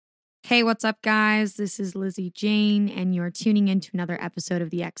Hey, what's up, guys? This is Lizzie Jane, and you're tuning into another episode of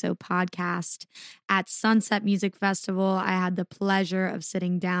the XO podcast. At Sunset Music Festival, I had the pleasure of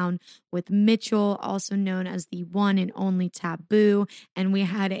sitting down with Mitchell, also known as the one and only Tvboo, and we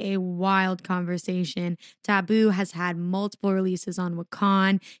had a wild conversation. Tvboo has had multiple releases on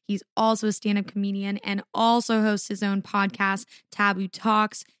Wakan. He's also a stand-up comedian and also hosts his own podcast, Tvboo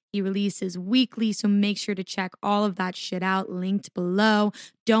Talks. He releases weekly, so make sure to check all of that shit out, linked below.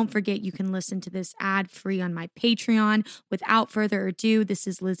 Don't forget you can listen to this ad-free on my Patreon. Without further ado, this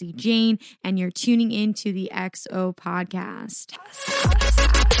is Lizzie Jane, and you're tuning into the XO podcast.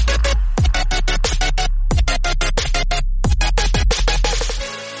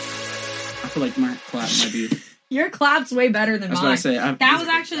 I feel like my clap might be... Your clap's way better than mine. That's what I say. That was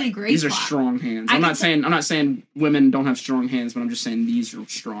actually a great These are clap. strong hands. I'm not saying women don't have strong hands, but I'm just saying these are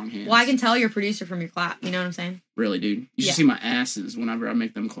strong hands. Well, I can tell you're a producer from your clap. You know what I'm saying? Really, dude. You should see my asses whenever I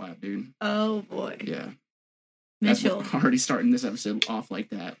make them clap, dude. Oh, boy. Yeah. Mitchell. That's already starting this episode off like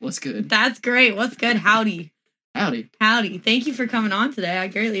that. What's good? That's great. What's good? Howdy. Howdy. Howdy. Thank you for coming on today. I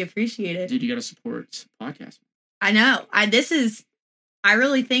greatly appreciate it. Dude, you gotta support podcast. I know. I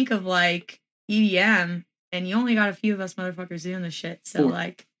really think of like EDM, and you only got a few of us motherfuckers doing this shit. So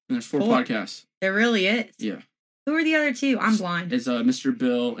And there's four podcasts. There really is. Yeah. Who are the other two? I'm blind. It's Mr.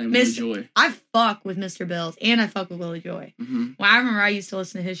 Bill and Willie Joy. I fuck with Mr. Bills and I fuck with Willie Joy. Mm-hmm. Well, I remember I used to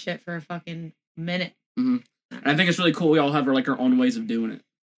listen to his shit for a fucking minute. Mm-hmm. And I think it's really cool. We all have our own ways of doing it.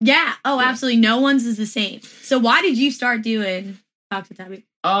 Yeah. Oh, yeah. Absolutely. No one's is the same. So why did you start doing Talk to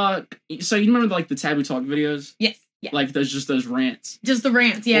Tvboo? So you remember the Tvboo Talk videos? Yes. Yeah. Like those rants. Just the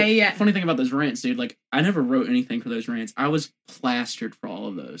rants. Yeah, yeah. Funny thing about those rants, dude, I never wrote anything for those rants. I was plastered for all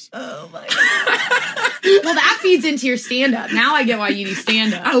of those. Oh my God. Well, that feeds into your stand-up. Now I get why you do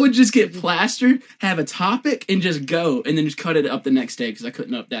stand-up. I would just get plastered, have a topic, and just go, and then just cut it up the next day because I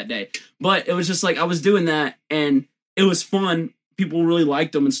couldn't up that day. But it was just I was doing that, and it was fun. People really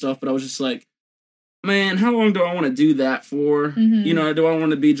liked them and stuff, but I was just like, man, how long do I want to do that for? Mm-hmm. You know, do I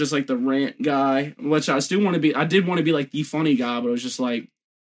want to be just the rant guy? Which I still want to be. I did want to be the funny guy, but it was just I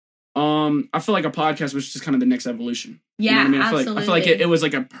feel like a podcast was just kind of the next evolution. Yeah, you know what I mean? absolutely. I feel like it was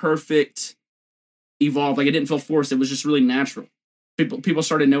a perfect evolve. It didn't feel forced. It was just really natural. People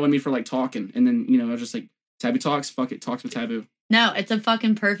started knowing me for talking, and then I was just Tvboo Talks. Fuck it, Talks with Tvboo. No, it's a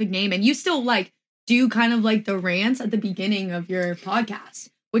fucking perfect name, and you still do kind of the rants at the beginning of your podcast.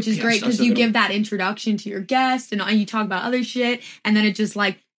 Which is great because you give that introduction to your guest and you talk about other shit and then it just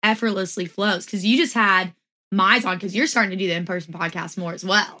effortlessly flows because you just had Mize on because you're starting to do the in-person podcast more as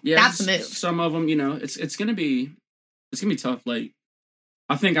well. Yeah, that's the move. Some of them, it's gonna be tough.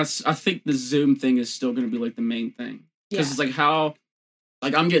 I think the Zoom thing is still gonna be the main thing because it's how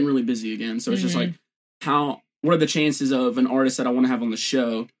I'm getting really busy again. So it's just what are the chances of an artist that I want to have on the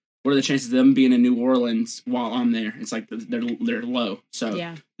show? What are the chances of them being in New Orleans while I'm there? It's they're low. So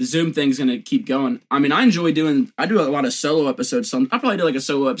the Zoom thing's going to keep going. I mean, I do a lot of solo episodes. I probably do a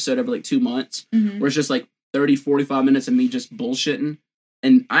solo episode every 2 months where it's just 30, 45 minutes of me just bullshitting.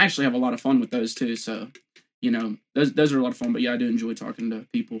 And I actually have a lot of fun with those too. So, those are a lot of fun. But yeah, I do enjoy talking to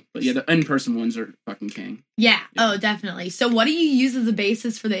people. But yeah, the in-person ones are fucking king. Yeah. Oh, definitely. So what do you use as a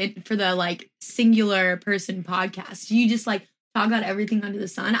basis for the singular person podcast? Do you just talk about everything under the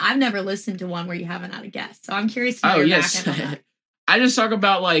sun? I've never listened to one where you haven't had a guest, so I'm curious to hear your back end on that. I just talk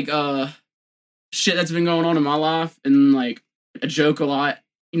about shit that's been going on in my life and a joke a lot,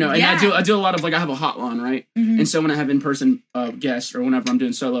 and I do a lot of I have a hotline, right? Mm-hmm. And so when I have in-person guests or whenever I'm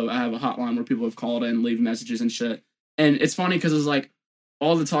doing solo, I have a hotline where people have called in, leave messages and shit. And it's funny because it's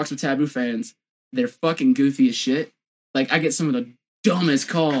all the Talks with Tvboo fans, they're fucking goofy as shit. I get some of the dumbest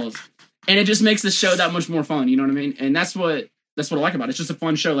calls, and it just makes the show that much more fun. You know what I mean? And that's what I like about it. It's just a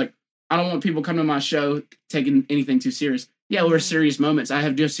fun show. I don't want people coming to my show taking anything too serious. Yeah, we're serious moments. I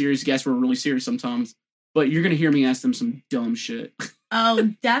have just serious guests who are really serious sometimes. But you're going to hear me ask them some dumb shit.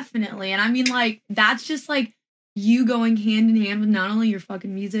 Oh, definitely. And I mean, that's just you going hand in hand with not only your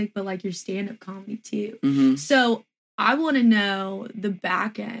fucking music, but your stand-up comedy too. Mm-hmm. So I want to know the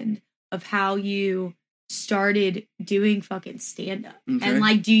back end of how you started doing fucking stand-up. Okay.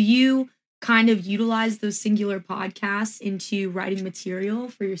 And do you kind of utilize those singular podcasts into writing material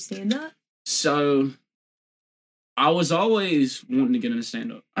for your stand-up? So I was always wanting to get into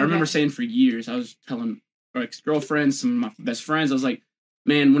stand-up. I remember saying for years, I was telling ex-girlfriends, some of my best friends, I was like,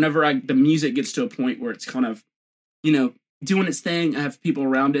 man, whenever the music gets to a point where it's kind of, doing its thing, I have people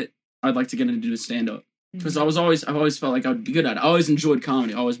around it, I'd like to get into stand-up. Because I've always felt like I would be good at it. I always enjoyed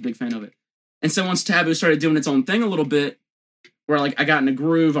comedy. I was a big fan of it. And so once Tvboo started doing its own thing a little bit, where I got in a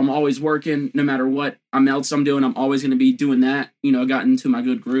groove, I'm always working, no matter what I'm doing, I'm always going to be doing that. I got into my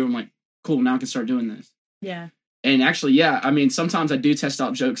good groove. I'm like, cool, now I can start doing this. Yeah. And actually, yeah, I mean, sometimes I do test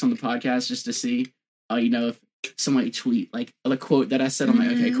out jokes on the podcast just to see, if somebody tweet like a quote that I said, I'm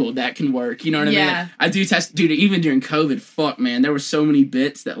like, okay, cool, that can work. You know what I mean? Like, I do test, dude, even during COVID, fuck, man, there were so many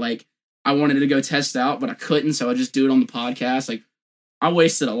bits that like I wanted to go test out, but I couldn't, so I just do it on the podcast. Like, I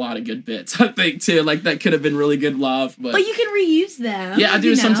wasted a lot of good bits, I think, too. Like, that could have been really good love, but you can reuse them. Yeah, I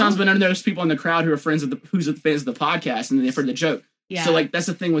do sometimes, but then there's people in the crowd who are fans of the podcast, and they've heard the joke. Yeah. So, like, that's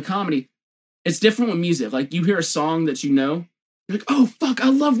the thing with comedy. It's different with music. Like, you hear a song that you know, you're like, oh, fuck, I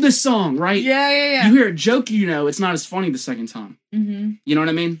love this song, right? Yeah. You hear a joke it's not as funny the second time. Mm-hmm. You know what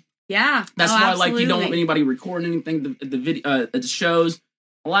I mean? Yeah. That's why, absolutely. Like, you don't want anybody recording anything at the video, at the shows.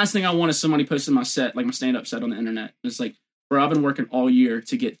 The last thing I want is somebody posting my set, like my stand-up set on the internet. It's like, bro, I've been working all year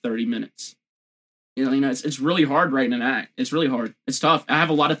to get 30 minutes. You know, it's really hard writing an act. It's really hard. It's tough. I have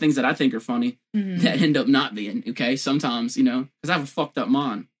a lot of things that I think are funny that end up not being, okay? Sometimes, because I have a fucked up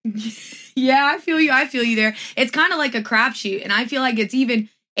mind. Yeah, I feel you there. It's kind of like a crapshoot, and I feel like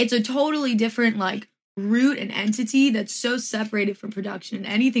it's a totally different, like, root and entity that's so separated from production and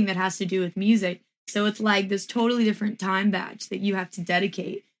anything that has to do with music. So it's like this totally different time batch that you have to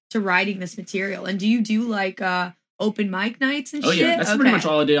dedicate to writing this material. And do you do, like, open mic nights and shit? Oh, yeah, that's pretty much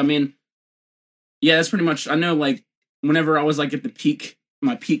all I do. I mean, yeah, that's pretty much, I know, like, whenever I was, like, at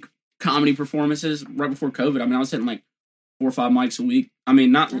my peak comedy performances, right before COVID, I mean, I was hitting, like, 4 or 5 mics a week. I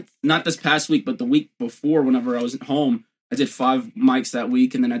mean, not this past week, but the week before, whenever I was at home, I did 5 mics that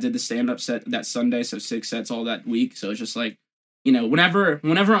week, and then I did the stand-up set that Sunday, so 6 sets all that week. So it's just, like, whenever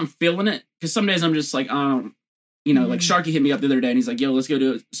I'm feeling it, because some days I'm just, like, like, Sharky hit me up the other day, and he's like, yo, let's go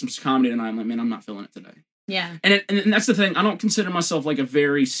do some comedy tonight. I'm like, man, I'm not feeling it today. Yeah. And that's the thing. I don't consider myself like a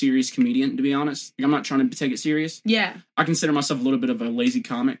very serious comedian, to be honest. Like, I'm not trying to take it serious. Yeah. I consider myself a little bit of a lazy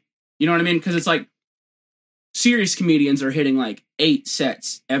comic. You know what I mean? Because it's like serious comedians are hitting like 8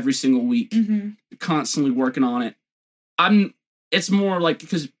 sets every single week, constantly working on it. It's more like,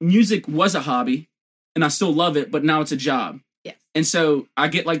 because music was a hobby and I still love it, but now it's a job. Yes. And so I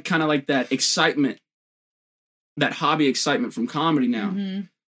get like kind of like that excitement, that hobby excitement from comedy now.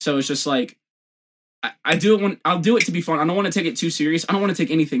 So it's just like, I'll do it to be fun. I don't want to take it too serious. I don't want to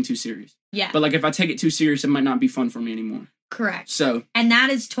take anything too serious. Yeah. But like, if I take it too serious, it might not be fun for me anymore. Correct. So. And that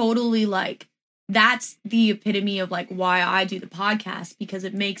is totally like, that's the epitome of like why I do the podcast, because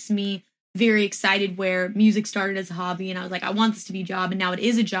it makes me very excited, where music started as a hobby and I was like, I want this to be a job, and now it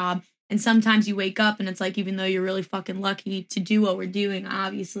is a job. And sometimes you wake up and it's like, even though you're really fucking lucky to do what we're doing,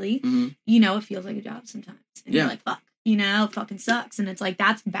 obviously, it feels like a job sometimes. And you're like, fuck. It fucking sucks. And it's like,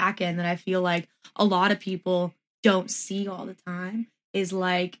 that's the back end that I feel like a lot of people don't see all the time, is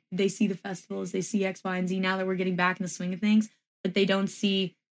like, they see the festivals, they see X, Y, and Z now that we're getting back in the swing of things, but they don't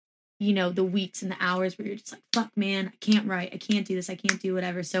see, the weeks and the hours where you're just like, fuck, man, I can't write, I can't do this, I can't do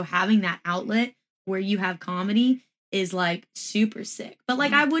whatever. So having that outlet where you have comedy is like super sick. But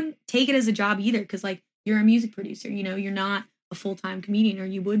like, I wouldn't take it as a job either, because like, you're a music producer, you're not a full-time comedian, or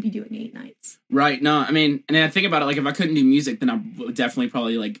you would be doing 8 nights. Right. No, I mean, and I think about it, like, if I couldn't do music, then I would definitely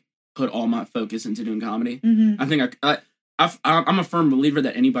probably like put all my focus into doing comedy. I think I'm a firm believer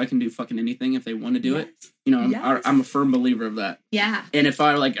that anybody can do fucking anything if they want to do it. I'm a firm believer of that. Yeah. And if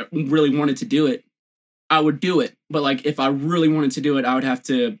I like really wanted to do it, I would do it. But like, if I really wanted to do it, I would have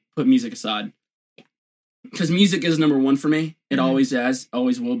to put music aside. Because music is number one for me. It always has,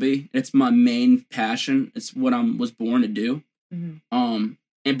 always will be. It's my main passion. It's what I was born to do.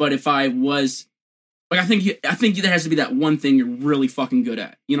 But if I was like, I think there has to be that one thing you're really fucking good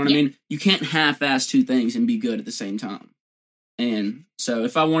at. You know what I mean? You can't half-ass 2 things and be good at the same time. And so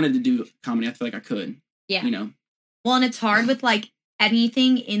if I wanted to do comedy, I feel like I could. Yeah. Well, and it's hard with like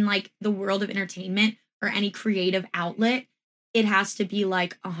anything in like the world of entertainment or any creative outlet. It has to be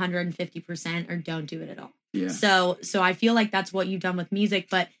like 150% or don't do it at all. Yeah. So I feel like that's what you've done with music,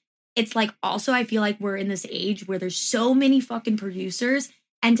 but it's like, also, I feel like we're in this age where there's so many fucking producers,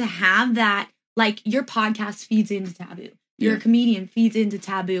 and to have that, like, your podcast feeds into Tvboo. You're a comedian, feeds into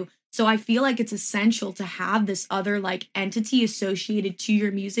Tvboo. So I feel like it's essential to have this other, like, entity associated to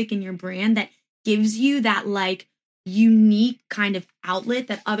your music and your brand that gives you that, like, unique kind of outlet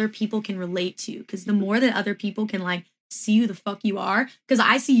that other people can relate to. Because the more that other people can, like, see who the fuck you are, because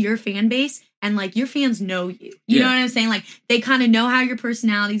I see your fan base and like your fans know you. You know what I'm saying? Like, they kind of know how your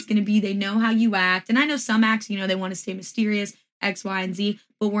personality is going to be. They know how you act. And I know some acts, they want to stay mysterious, X, Y, and Z.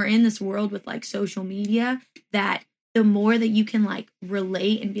 But we're in this world with like social media that the more that you can like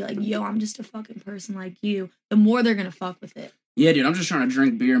relate and be like, yo, I'm just a fucking person like you, the more they're going to fuck with it. Yeah, dude, I'm just trying to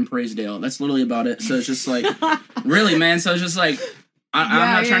drink beer in Prasedale. That's literally about it. So it's just like, really, man. So it's just like, I'm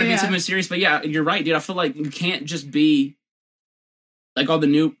not trying to be too mysterious, but yeah, you're right, dude. I feel like you can't just be like all the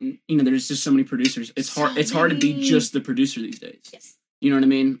new, there's just so many producers. It's hard to be just the producer these days. Yes. You know what I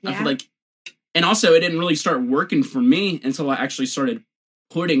mean? Yeah. I feel like, and also it didn't really start working for me until I actually started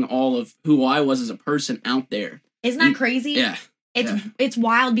putting all of who I was as a person out there. Isn't that crazy? Yeah. It's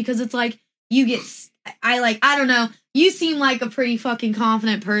wild because it's like you get, I don't know, you seem like a pretty fucking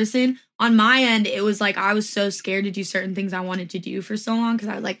confident person. On my end, it was like I was so scared to do certain things I wanted to do for so long because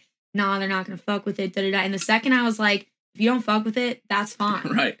I was like, nah, they're not going to fuck with it, da-da-da. And the second I was like, if you don't fuck with it, that's fine.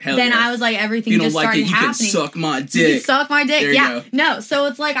 Right. Hell then yeah. I was like, everything just started happening. You can suck my dick. You can suck my dick. There yeah. No. So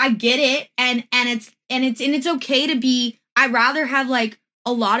it's like I get it, and it's okay to be. I'd rather have like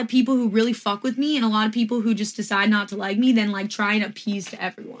a lot of people who really fuck with me and a lot of people who just decide not to like me than like try and appease to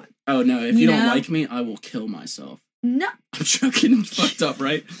everyone. Oh no! If you don't like me, I will kill myself. No. I'm joking. It's fucked up,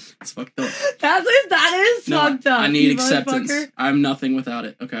 right? It's fucked up. That is fucked up. I need acceptance. I'm nothing without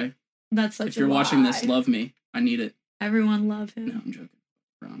it. Okay. That's such a If you're watching this, love me. I need it. Everyone love him. No, I'm joking.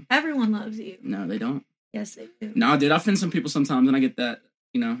 Wrong. Everyone loves you. No, they don't. Yes, they do. No, dude, I offend some people sometimes, and I get that.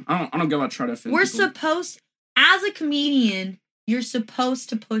 I don't go out and try to offend. We're people. supposed, as a comedian, you're supposed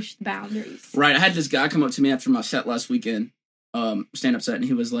to push the boundaries. Right. I had this guy come up to me after my set last weekend, stand-up set, and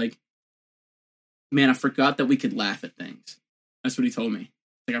he was like, "Man, I forgot that we could laugh at things." That's what he told me.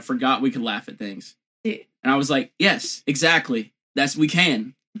 Like, I forgot we could laugh at things. Dude. And I was like, "Yes, exactly. We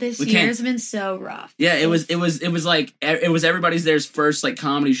can." This year's been so rough. Yeah, it was like it was everybody's there's first like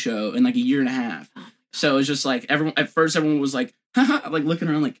comedy show in like a year and a half. So it was just like everyone was like, haha, like looking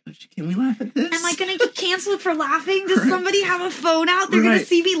around like, can we laugh at this? Am I gonna get canceled for laughing? Does somebody have a phone out? They're gonna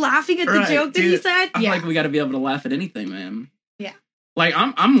see me laughing at the joke that he said. I feel like we got to be able to laugh at anything, man. Yeah. Like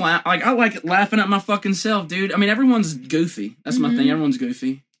I like laughing at my fucking self, dude. I mean, everyone's goofy. That's my thing. Everyone's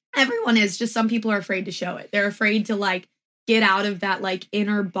goofy. Everyone is. Just some people are afraid to show it. They're afraid to like get out of that like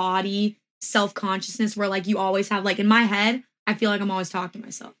inner body self-consciousness where like you always have like in my head I feel like I'm always talking to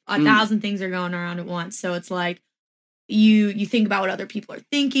myself. 1,000 things are going around at once, so it's like you think about what other people are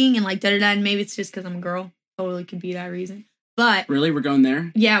thinking and like da-da-da, and maybe it's just because I'm a girl. Totally could be that reason. But really, we're going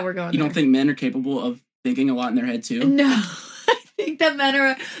there? Yeah, we're going You don't think men are capable of thinking a lot in their head too? No. I think that men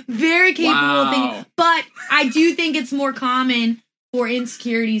are very capable of thinking, but I do think it's more common for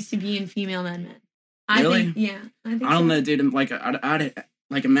insecurities to be in female than men. I think I don't know, dude. Like, I'd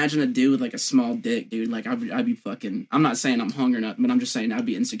like imagine a dude with like a small dick, dude. Like, I'd be fucking. I'm not saying I'm hung or nothing, but I'm just saying I'd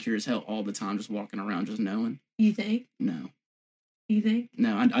be insecure as hell all the time, just walking around, just knowing. You think? No. You think?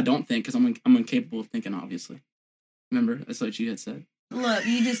 No, I don't think because I'm incapable of thinking. Obviously, remember that's what you had said. Look,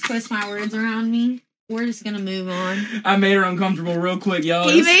 you just twist my words around me. We're just gonna move on. I made her uncomfortable real quick, y'all.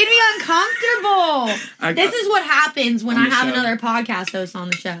 You made me uncomfortable. This is what happens when I have another podcast host on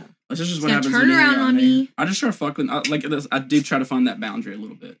the show. This is just what happens. Turn around on me. I just try to fuck with like this. I do try to find that boundary a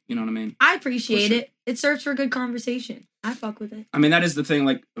little bit. You know what I mean? I appreciate it. It serves for good conversation. I fuck with it. I mean, that is the thing.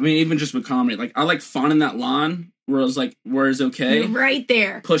 Like, I mean, even just with comedy, like I like finding that line where it's like, where is okay, you're right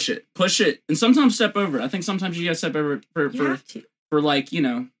there. Push it, and sometimes step over it. I think sometimes you gotta step over it for like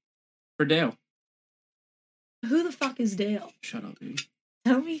for Dale. Who the fuck is Dale? Shut up, dude.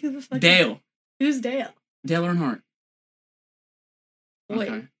 Tell me who the fuck. Dale. Who's Dale? Dale Earnhardt. Wait.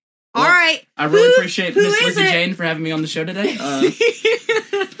 Okay. All right. I really appreciate Miss Lizzie Jane for having me on the show today.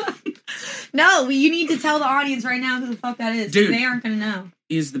 No, you need to tell the audience right now who the fuck that is. Dude, they aren't going to know.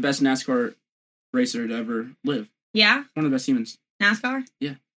 He's the best NASCAR racer to ever live. Yeah? One of the best humans. NASCAR?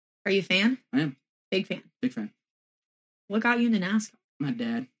 Yeah. Are you a fan? I am. Big fan. Big fan. What got you into NASCAR? My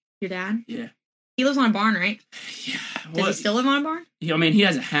dad. Your dad? Yeah. He lives on a barn, right? Yeah. Does he still live on a barn? I mean, he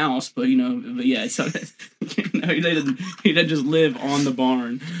has a house, but yeah, so he doesn't just live on the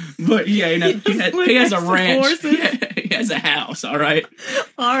barn. But yeah, he has a ranch. He has a house. All right.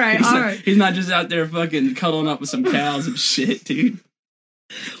 All right. He's not just out there fucking cuddling up with some cows and shit, dude.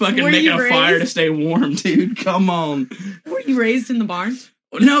 Fucking making a fire to stay warm, dude. Come on. Were you raised in the barn?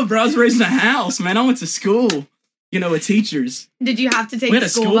 No, bro. I was raised in a house, man. I went to school. With teachers. Did you have to take a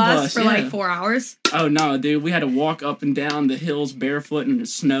school bus for like 4 hours? Oh, no, dude. We had to walk up and down the hills barefoot in the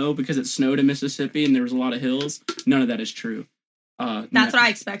snow because it snowed in Mississippi and there was a lot of hills. None of that is true. That's what I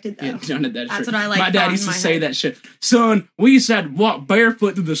expected, though. Yeah, none of that is That's true. what I like. My dad used to say that shit. Son, we used to have to walk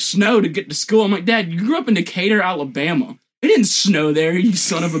barefoot through the snow to get to school. I'm like, Dad, you grew up in Decatur, Alabama. It didn't snow there, you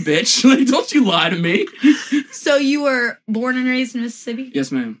son of a bitch. Like, don't you lie to me. So you were born and raised in Mississippi?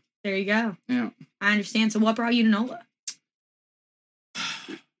 Yes, ma'am. There you go. Yeah. I understand. So what brought you to NOLA?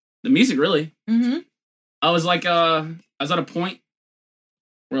 The music, really. Mm-hmm. I was like, I was at a point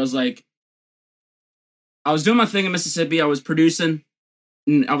where I was like, I was doing my thing in Mississippi. I was producing,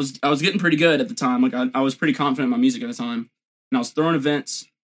 and I was getting pretty good at the time. Like I was pretty confident in my music at the time, and I was throwing events.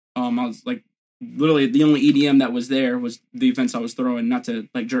 I was like literally the only EDM that was there was the events I was throwing. Not to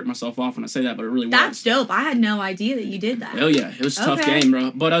like jerk myself off when I say that, but it really was. That's dope. I had no idea that you did that. Oh yeah, it was a tough game,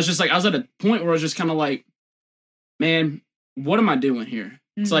 bro. But I was just like, I was at a point where I was just kind of like, man, what am I doing here?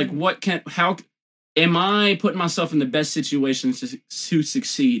 It's like, how am I putting myself in the best situations to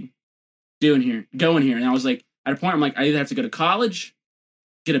succeed going here? And I was like, at a point, I'm like, I either have to go to college,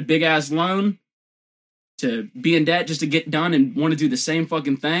 get a big ass loan to be in debt just to get done and want to do the same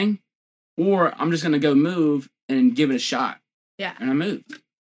fucking thing, or I'm just going to go move and give it a shot. Yeah. And I moved.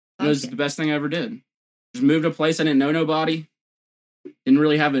 It was the best thing I ever did. Just moved to a place I didn't know nobody. Didn't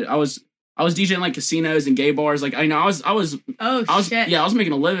really have it. I was DJing like casinos and gay bars. Like, I know I was shit. Yeah, I was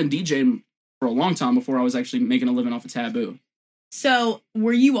making a living DJing for a long time before I was actually making a living off of Tvboo. So,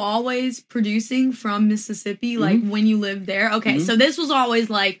 were you always producing from Mississippi, like when you lived there? Okay, so this was always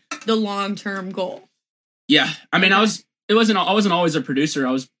like the long-term goal. Yeah, I mean, I wasn't always a producer.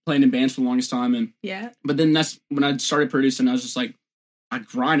 I was playing in bands for the longest time, and but then that's when I started producing. I was just like, I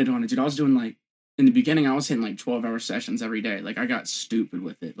grinded on it, dude. I was doing like in the beginning, I was hitting like 12-hour sessions every day. Like I got stupid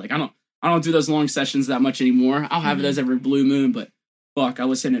with it. Like I don't do those long sessions that much anymore. I'll have those every blue moon, but fuck, I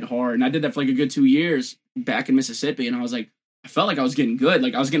was hitting it hard, and I did that for like a good 2 years back in Mississippi, and I was like. I felt like I was getting good.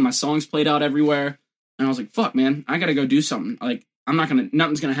 Like I was getting my songs played out everywhere. And I was like, fuck, man, I gotta go do something. Like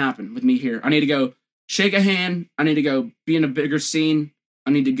nothing's gonna happen with me here. I need to go shake a hand. I need to go be in a bigger scene.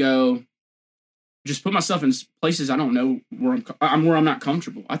 I need to go just put myself in places I don't know where I'm not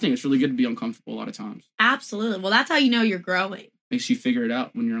comfortable. I think it's really good to be uncomfortable a lot of times. Absolutely. Well, that's how you know you're growing. Makes you figure it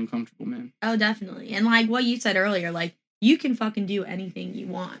out when you're uncomfortable, man. Oh, definitely. And like what you said earlier, like you can fucking do anything you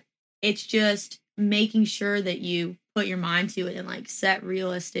want. It's just making sure that you put your mind to it and like set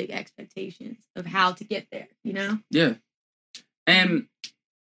realistic expectations of how to get there, you know? Yeah. And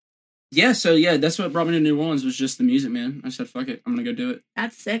so that's what brought me to New Orleans was just the music, man. I said, fuck it, I'm gonna go do it.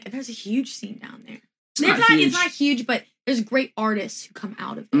 That's sick. There's a huge scene down there. It's not huge, but there's great artists who come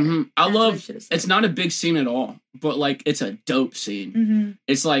out of there. It's not a big scene at all, but like it's a dope scene.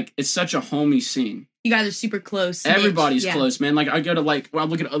 It's like it's such a homey scene. You guys are super close. Everybody's close, man. Like I go to when I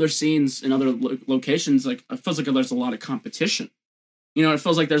look at other scenes in other locations, like it feels like there's a lot of competition. You know, it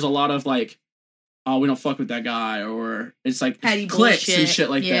feels like there's a lot of like, oh, we don't fuck with that guy, or it's like petty clicks bullshit. And shit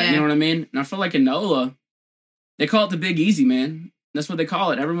like that. You know what I mean? And I feel like in NOLA, they call it the Big Easy, man. That's what they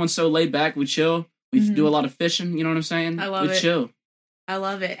call it. Everyone's so laid back. We chill. We do a lot of fishing. You know what I'm saying? I love it. We chill. I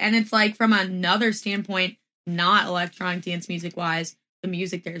love it. And it's like from another standpoint, not electronic dance music wise, the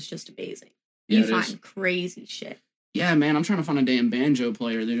music there is just amazing. You find crazy shit. Yeah, man, I'm trying to find a damn banjo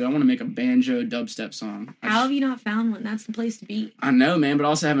player, dude. I want to make a banjo dubstep song. How have you not found one? That's the place to be. I know, man, but I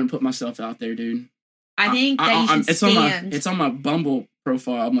also haven't put myself out there, dude. I think that you should stand. It's on my Bumble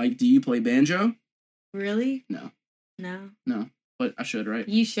profile. I'm like, do you play banjo? Really? No. No. But I should, right?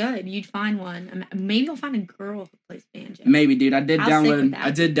 You should. You'd find one. Maybe you'll find a girl who plays banjo. Maybe, dude. I did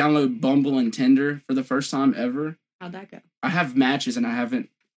download Bumble and Tinder for the first time ever. How'd that go? I have matches and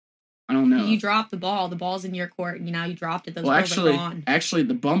I don't know. You dropped the ball. The ball's in your court. And you dropped it. Those girls are gone. Actually,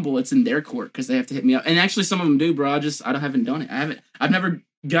 the Bumble, it's in their court because they have to hit me up. And actually, some of them do, bro. I haven't done it. I've never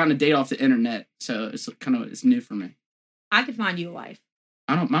gotten a date off the internet, so it's new for me. I could find you a wife.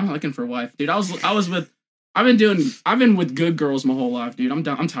 I'm not looking for a wife, dude. I've been with good girls my whole life, dude.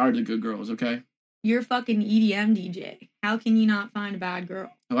 I'm tired of good girls. Okay. You're a fucking EDM DJ. How can you not find a bad girl?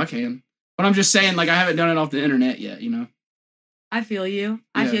 Oh, I can. But I'm just saying, like, I haven't done it off the internet yet. You know. I feel you.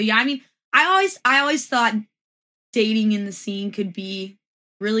 I mean, I always thought dating in the scene could be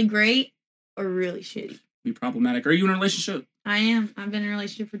really great or really shitty. Be problematic. Are you in a relationship? I am. I've been in a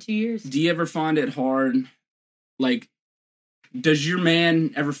relationship for 2 years. Do you ever find it hard? Like, does your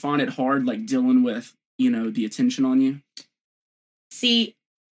man ever find it hard, like, dealing with, the attention on you? See,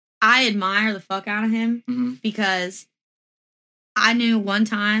 I admire the fuck out of him because I knew one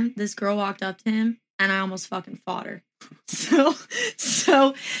time this girl walked up to him and I almost fucking fought her. So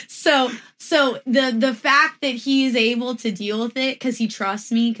the fact that he is able to deal with it because he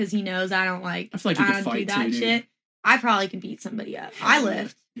trusts me because he knows I don't I feel like you could fight that too, shit. I probably could beat somebody up. I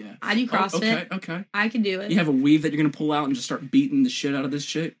lift. Yeah. I do CrossFit. Okay. I can do it. You have a weave that you're gonna pull out and just start beating the shit out of this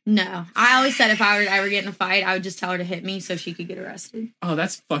chick? No. I always said if I were to ever get in a fight, I would just tell her to hit me so she could get arrested. Oh,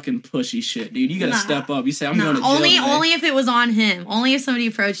 that's fucking pushy shit, dude. You gotta step up. You say I'm going to jail only if it was on him. Only if somebody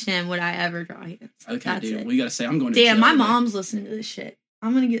approached him would I ever draw hands. Okay, that's dude. it. Well, you gotta say I'm going to jail. Damn, my mom's listening to this shit.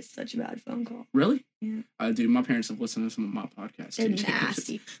 I'm gonna get such a bad phone call. Really? Yeah. Dude, my parents have listened to some of my podcasts. They're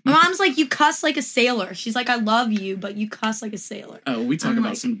nasty. My mom's like, you cuss like a sailor. She's like, I love you, but you cuss like a sailor. Oh, we talk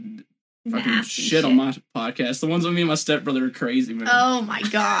about some fucking shit on my podcast. The ones with me and my stepbrother are crazy, man. Oh my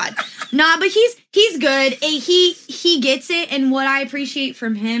god. Nah, but he's good. He gets it, and what I appreciate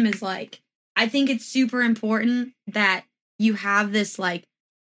from him is like I think it's super important that you have this like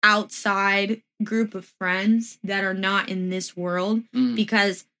outside group of friends that are not in this world,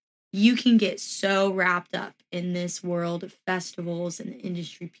 because you can get so wrapped up in this world of festivals and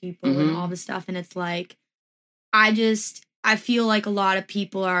industry people and all this stuff. And it's like, I feel like a lot of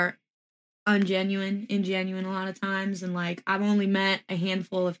people are ingenuine a lot of times. And like, I've only met a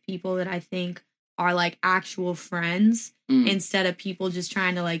handful of people that I think are like actual friends instead of people just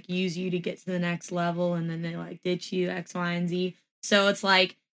trying to like use you to get to the next level. And then they like ditch you X, Y, and Z. So it's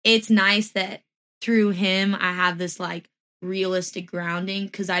like, it's nice that through him, I have this like realistic grounding,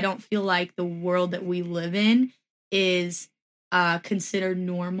 because I don't feel like the world that we live in is considered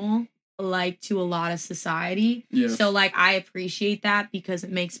normal, like to a lot of society. Yeah. So like I appreciate that, because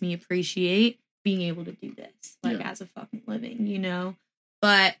it makes me appreciate being able to do this like as a fucking living, you know?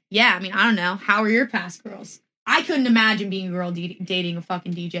 But yeah, I mean, I don't know. How are your past girls? I couldn't imagine being a girl dating a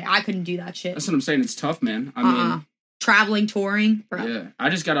fucking DJ. I couldn't do that shit. That's what I'm saying. It's tough, man. I mean, traveling, touring, bro. Yeah, I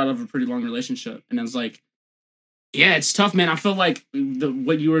just got out of a pretty long relationship, and I was like, yeah, it's tough, man. I feel like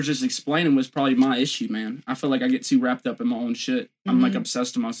what you were just explaining was probably my issue, man. I feel like I get too wrapped up in my own shit. I'm like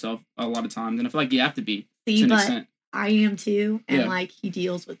obsessed with myself a lot of times, and I feel like you have to be to an extent. I am too, and like he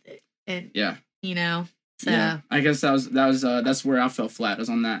deals with it, and you know, so I guess that's where I fell flat. Was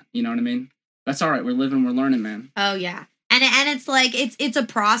on that, you know what I mean? That's all right. We're living, we're learning, man. Oh yeah, and it's like it's a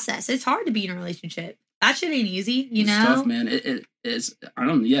process. It's hard to be in a relationship. That shit ain't easy, you know? It's tough, man. It's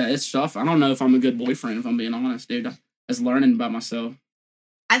it's tough. I don't know if I'm a good boyfriend, if I'm being honest, dude. I was learning about myself.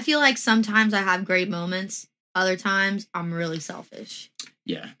 I feel like sometimes I have great moments. Other times, I'm really selfish.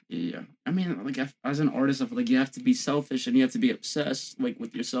 Yeah. I mean, like, as an artist, I feel like you have to be selfish and you have to be obsessed, like,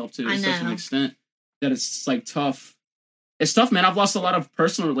 with yourself, to such an extent that it's, like, tough. It's tough, man. I've lost a lot of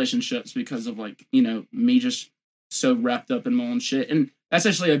personal relationships because of, like, you know, me just so wrapped up in my own shit. And that's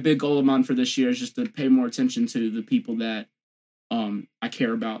actually a big goal of mine for this year, is just to pay more attention to the people that I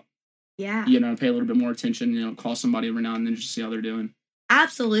care about. Yeah. You know, pay a little bit more attention, you know, call somebody every now and then just see how they're doing.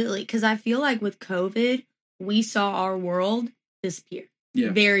 Absolutely. Because I feel like with COVID, we saw our world disappear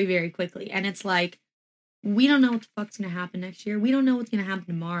very, very quickly. And it's like, we don't know what the fuck's going to happen next year. We don't know what's going to happen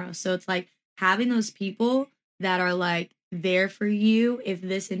tomorrow. So it's like having those people that are like there for you if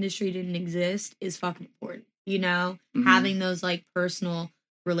this industry didn't exist is fucking important. You know, having those like personal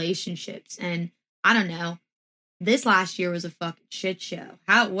relationships. And I don't know, this last year was a fucking shit show.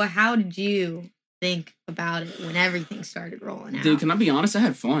 How did you think about it when everything started rolling out? Dude, can I be honest? I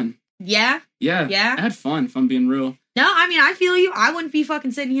had fun. Yeah? Yeah. I had fun, if I'm being real. No, I mean, I feel you. I wouldn't be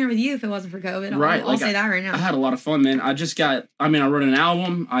fucking sitting here with you if it wasn't for COVID. Right. I'll say that right now. I had a lot of fun, man. I wrote an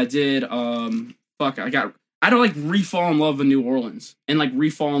album. I did, I had to like re-fall in love with New Orleans and like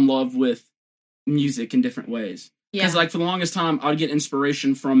re-fall in love with music in different ways. Because like for the longest time, I'd get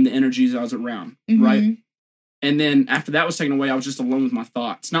inspiration from the energies I was around, right? And then after that was taken away, I was just alone with my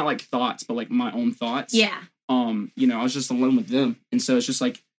thoughts. Not like thoughts, but like my own thoughts. Yeah. You know, I was just alone with them. And so it's just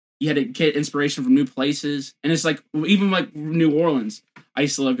like, you had to get inspiration from new places. And it's like, even like New Orleans, I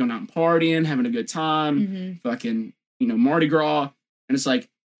used to love going out and partying, having a good time, fucking, you know, Mardi Gras. And it's like,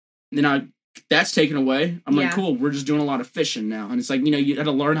 then that's taken away. I'm like, cool, we're just doing a lot of fishing now. And it's like, you know, you had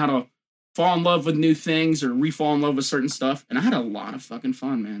to learn how to fall in love with new things or re-fall in love with certain stuff. And I had a lot of fucking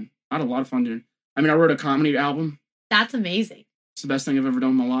fun, man. I had a lot of fun doing. I mean, I wrote a comedy album. That's amazing. It's the best thing I've ever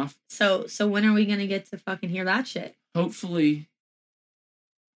done in my life. So when are we going to get to fucking hear that shit? Hopefully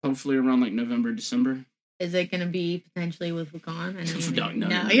around like November, December. Is it going to be potentially with Lacan?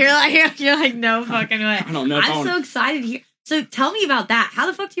 No. You're like, no fucking way. I don't know. I'm so excited to hear. So tell me about that. How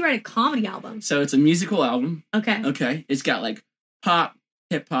the fuck do you write a comedy album? So it's a musical album. Okay. It's got like pop,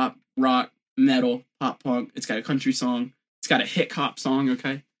 hip hop, rock, metal, pop punk. It's got a country song. It's got a hip hop song.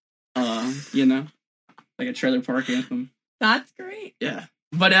 Okay. You know, like a trailer park anthem. That's great. Yeah.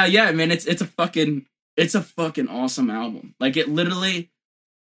 But yeah, man, it's a fucking awesome album. Like it literally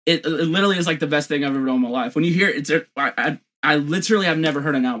is like the best thing I've ever done in my life. When you hear it, I literally have never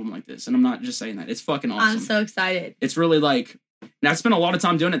heard an album like this, and I'm not just saying that. It's fucking awesome. I'm so excited. It's really like, and I spent a lot of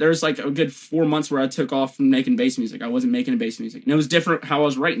time doing it. There's like a good 4 months where I took off from making bass music. I wasn't making bass music, and it was different how I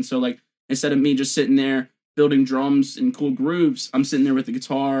was writing. So like, instead of me just sitting there building drums and cool grooves, I'm sitting there with a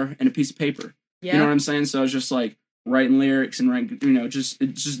guitar and a piece of paper. Yeah. You know what I'm saying? So I was just like writing lyrics and writing, you know, it's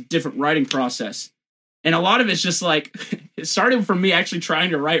just different writing process. And a lot of it's just like, it started from me actually trying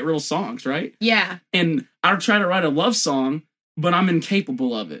to write real songs, right? Yeah. And I try to write a love song, but I'm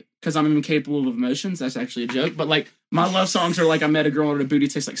incapable of it because I'm incapable of emotions. That's actually a joke. But like, my love songs are like, I met a girl and her booty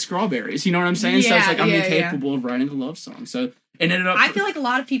tastes like strawberries. You know what I'm saying? Yeah, so it's like, I'm incapable of writing a love song. So it ended up. I feel like a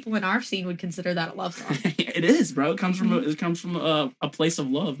lot of people in our scene would consider that a love song. It is, bro. It comes from a place of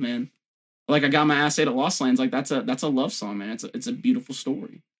love, man. Like I got my ass ate at Lost Lands. Like that's a love song, man. It's a beautiful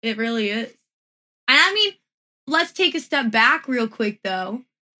story. It really is. And I mean, let's take a step back real quick though.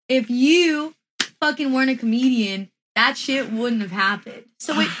 If you fucking weren't a comedian, that shit wouldn't have happened.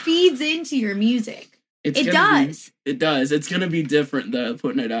 So it feeds into your music. It does. It does. It's gonna be different though,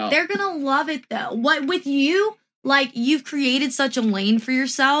 putting it out. They're gonna love it though. What with you, like you've created such a lane for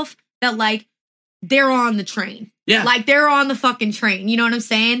yourself that like they're on the train. Yeah. Like they're on the fucking train. You know what I'm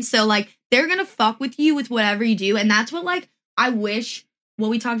saying? So like they're gonna fuck with you with whatever you do. And that's what like I wish what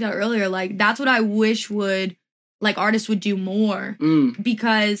we talked about earlier, like that's what I wish would like artists would do more.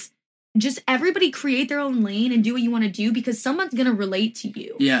 Because just everybody create their own lane and do what you want to do because someone's gonna relate to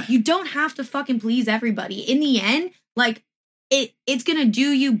you. Yeah. You don't have to fucking please everybody. In the end, like it's gonna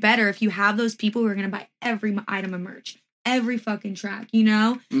do you better if you have those people who are gonna buy every item of merch, every fucking track, you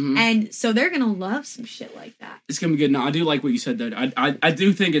know? And so they're gonna love some shit like that. It's gonna be good. No, I do like what you said though. I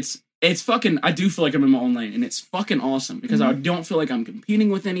do think it's fucking, I do feel like I'm in my own lane and it's fucking awesome because I don't feel like I'm competing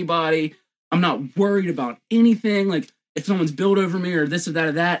with anybody. I'm not worried about anything. Like if someone's built over me or this or that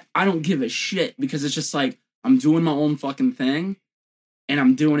or that, I don't give a shit because it's just like I'm doing my own fucking thing and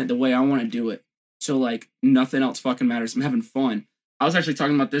I'm doing it the way I want to do it. So like nothing else fucking matters. I'm having fun. I was actually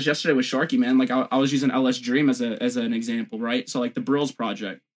talking about this yesterday with Sharky, man. Like I was using LS Dream as an example, right? So like the Brills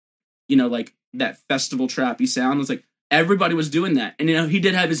project, you know, like that festival trappy sound was like everybody was doing that. And you know, he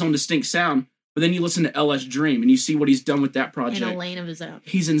did have his own distinct sound, but then you listen to LS Dream and you see what he's done with that project. In a lane of his own.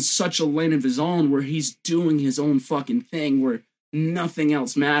 He's in such a lane of his own where he's doing his own fucking thing where nothing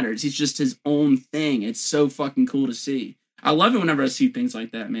else matters. He's just his own thing. It's so fucking cool to see. I love it whenever I see things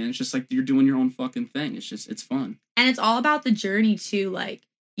like that, man. It's just like you're doing your own fucking thing. It's fun. And it's all about the journey too. Like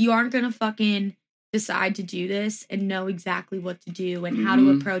you aren't gonna fucking decide to do this and know exactly what to do and how to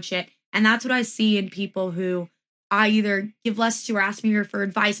approach it. And that's what I see in people who I either give less to or ask me for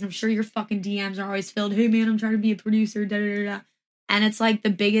advice. And I'm sure your fucking DMs are always filled. Hey man, I'm trying to be a producer. Da da da da. And it's like the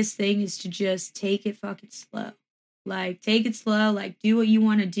biggest thing is to just take it fucking slow. Like take it slow. Like do what you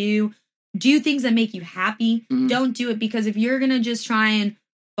want to do. Do things that make you happy. Don't do it because if you're going to just try and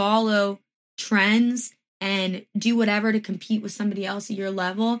follow trends and do whatever to compete with somebody else at your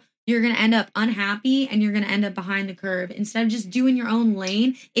level, you're going to end up unhappy and you're going to end up behind the curve. Instead of just doing your own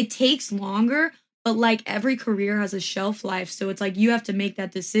lane, it takes longer, but like every career has a shelf life. So it's like you have to make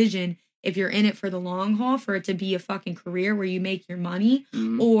that decision if you're in it for the long haul for it to be a fucking career where you make your money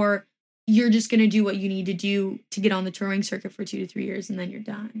or you're just going to do what you need to do to get on the touring circuit for 2 to 3 years and then you're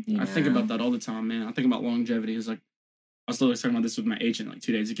done. You know? I think about that all the time, man. I think about longevity. It's like, I was literally talking about this with my agent like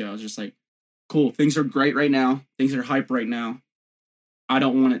 2 days ago. I was just like, cool, things are great right now. Things are hype right now. I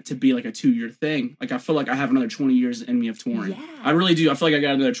don't want it to be like a 2-year thing. Like, I feel like I have another 20 years in me of touring. Yeah. I really do. I feel like I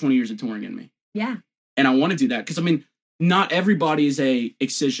got another 20 years of touring in me. Yeah. And I want to do that. Because, I mean, not everybody is a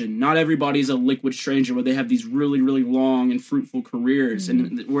Excision. Not everybody is a Liquid Stranger where they have these really, really long and fruitful careers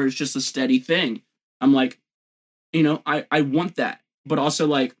and where it's just a steady thing. I'm like, you know, I want that. But also,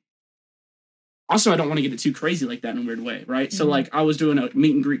 like, I don't want to get it too crazy like that in a weird way, right? So, like, I was doing a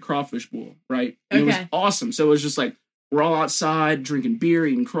meet and greet crawfish bowl, right? And it was awesome. So it was just like, we're all outside drinking beer,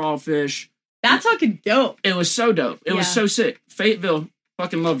 eating crawfish. That's fucking dope. It was so dope. It was so sick. Fayetteville,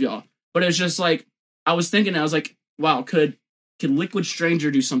 fucking love y'all. But it was just like, I was thinking, I was like, wow, could Liquid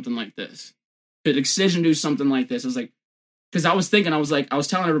Stranger do something like this? Could Excision do something like this? I was like, because I was thinking, I was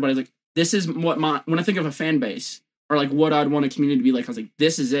telling everybody, like, this is what when I think of a fan base, or like what I'd want a community to be like, I was like,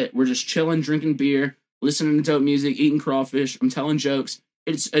 this is it. We're just chilling, drinking beer, listening to dope music, eating crawfish. I'm telling jokes.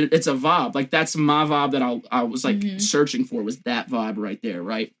 It's a vibe. Like, that's my vibe that I was like searching for, was that vibe right there,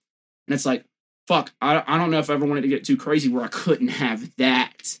 right? And it's like, fuck, I don't know if I ever wanted to get too crazy where I couldn't have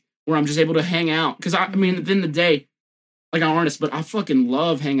that, where I'm just able to hang out. Because I mean, at the end of the day, like, I'm an artist, but I fucking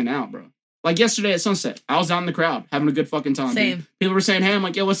love hanging out, bro. Like, yesterday at Sunset, I was out in the crowd having a good fucking time. Same. Dude. People were saying, hey, I'm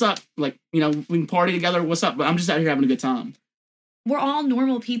like, yo, what's up? Like, you know, we can party together, what's up? But I'm just out here having a good time. We're all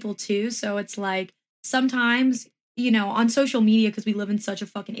normal people, too. So it's like, sometimes, you know, on social media, because we live in such a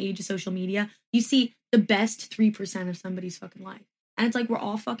fucking age of social media, you see the best 3% of somebody's fucking life. And it's like, we're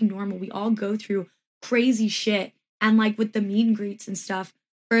all fucking normal. We all go through crazy shit. And like with the meet and greets and stuff,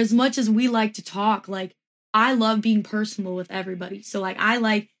 for as much as we like to talk, like, I love being personal with everybody. So like, I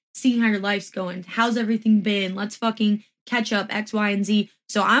like seeing how your life's going. How's everything been? Let's fucking catch up X, Y, and Z.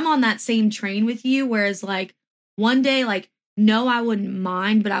 So I'm on that same train with you. Whereas like one day, like, no, I wouldn't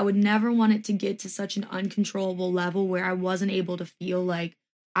mind, but I would never want it to get to such an uncontrollable level where I wasn't able to feel like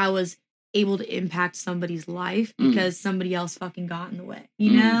I was able to impact somebody's life because somebody else fucking got in the way,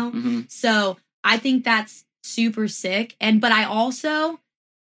 you know? So I think that's super sick. But I also,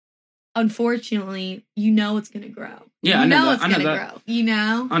 unfortunately, you know it's going to grow. Yeah, you I know it's going to grow, you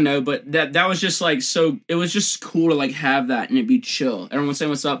know? I know, but that was just like, so it was just cool to like have that and it be chill. Everyone's saying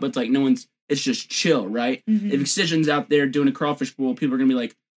what's up, but it's like it's just chill, right? Mm-hmm. If Excision's out there doing a crawfish bowl, people are going to be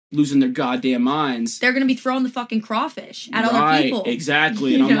like losing their goddamn minds. They're going to be throwing the fucking crawfish at other people.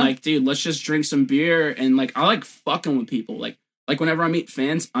 Exactly. And I'm like, dude, let's just drink some beer. And like, I like fucking with people. Like whenever I meet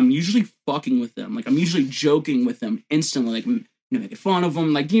fans, I'm usually fucking with them. Like, I'm usually joking with them instantly. Like, making fun of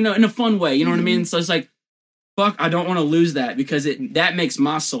them. Like, in a fun way. You know what I mean? So it's like, fuck, I don't want to lose that because that makes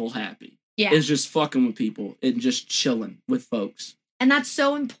my soul happy. Yeah. It's just fucking with people and just chilling with folks. And that's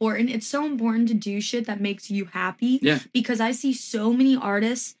so important. It's so important to do shit that makes you happy. Yeah. Because I see so many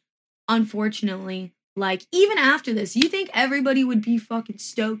artists, unfortunately, like, even after this, you think everybody would be fucking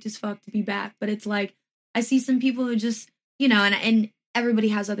stoked as fuck to be back. But it's like, I see some people who just, and everybody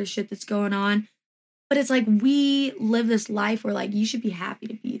has other shit that's going on. But it's like, we live this life where, like, you should be happy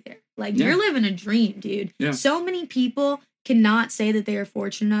to be there. Like, you're living a dream, dude. Yeah. So many people cannot say that they are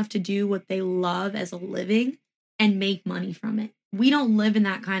fortunate enough to do what they love as a living and make money from it. We don't live in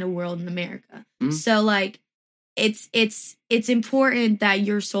that kind of world in America. Mm-hmm. So, like, it's important that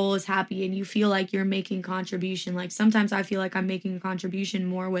your soul is happy and you feel like you're making a contribution. Like, sometimes I feel like I'm making a contribution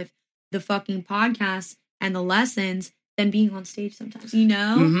more with the fucking podcast and the lessons than being on stage sometimes,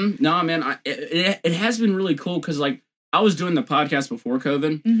 Mm-hmm. No, man, it has been really cool because, like, I was doing the podcast before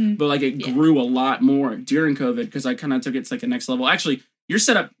COVID, mm-hmm. but, like, it grew a lot more during COVID because I kind of took it to, like, a next level. Actually, your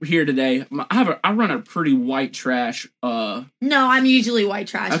setup here today, I run a pretty white trash. No, I'm usually white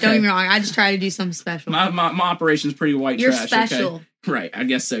trash. Okay. Don't get me wrong. I just try to do something special. My operation's pretty white You're trash. You're special. Okay? Right, I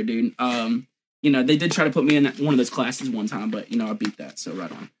guess so, dude. They did try to put me in one of those classes one time, but, I beat that, so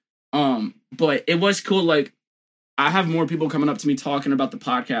right on. But it was cool, like, I have more people coming up to me talking about the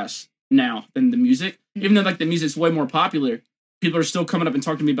podcast now than the music. Mm-hmm. Even though, like, the music's way more popular, people are still coming up and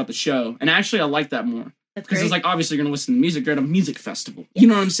talking to me about the show. And actually, I like that more. Because it's like, obviously, you're going to listen to music. You're at a music festival. Yes. You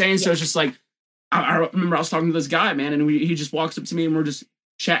know what I'm saying? Yes. So it's just like, I remember I was talking to this guy, man, and he just walks up to me and we're just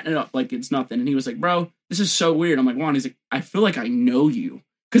chatting it up like it's nothing. And he was like, bro, this is so weird. I'm like, Juan, he's like, I feel like I know you.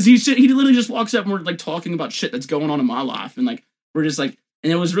 Because he literally just walks up and we're, like, talking about shit that's going on in my life. And, like, we're just, like,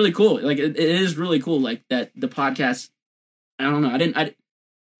 and it was really cool. Like, it is really cool, like, that the podcast, I don't know,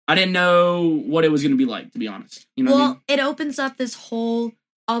 I didn't know what it was going to be like, to be honest. You know what I mean? It opens up this whole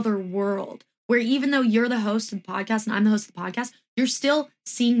other world where even though you're the host of the podcast and I'm the host of the podcast, you're still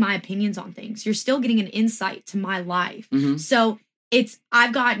seeing my opinions on things. You're still getting an insight to my life. Mm-hmm. So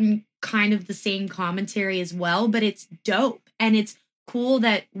I've gotten kind of the same commentary as well, but it's dope. And it's cool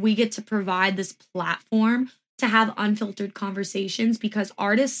that we get to provide this platform to have unfiltered conversations because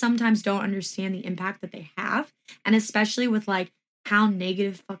artists sometimes don't understand the impact that they have. And especially with, like, how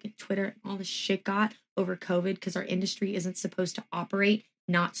negative fucking Twitter and all this shit got over COVID because our industry isn't supposed to operate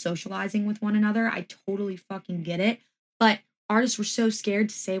not socializing with one another. I totally fucking get it. But artists were so scared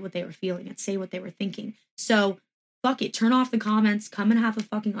to say what they were feeling and say what they were thinking. So fuck it. Turn off the comments. Come and have a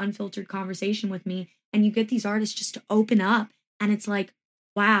fucking unfiltered conversation with me. And you get these artists just to open up. And it's like,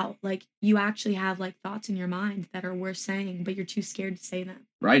 wow, like, you actually have, like, thoughts in your mind that are worth saying, but you're too scared to say them.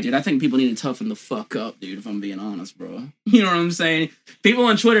 Right, dude. I think people need to toughen the fuck up, dude, if I'm being honest, bro. You know what I'm saying? People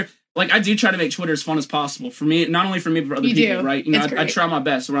on Twitter, like, I do try to make Twitter as fun as possible. For me, not only for me, but for other people, right? I try my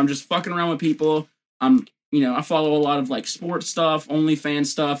best where I'm just fucking around with people. I follow a lot of, like, sports stuff, OnlyFans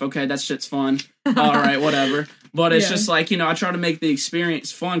stuff. Okay, that shit's fun. All right, whatever. But it's just like, I try to make the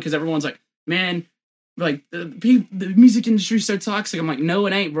experience fun because everyone's like, man, like, the music industry's so toxic. I'm like, no,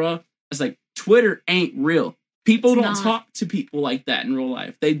 it ain't, bro. It's like, Twitter ain't real. People don't talk to people like that in real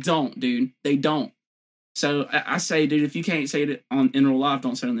life. They don't, dude. They don't. So I say, dude, if you can't say it in real life,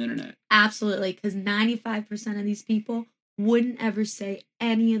 don't say it on the internet. Absolutely, because 95% of these people wouldn't ever say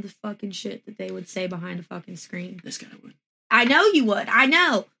any of the fucking shit that they would say behind a fucking screen. This guy would. I know you would. I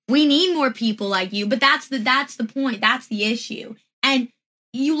know. We need more people like you, but that's the point. That's the issue. And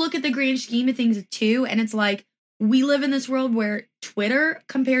you look at the grand scheme of things too, and it's like, we live in this world where Twitter,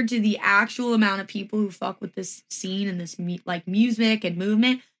 compared to the actual amount of people who fuck with this scene and this like music and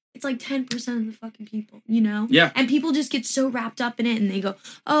movement, it's like 10% of the fucking people, Yeah. And people just get so wrapped up in it and they go,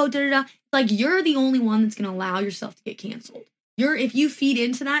 oh, da-da-da. Like, you're the only one that's going to allow yourself to get canceled. If you feed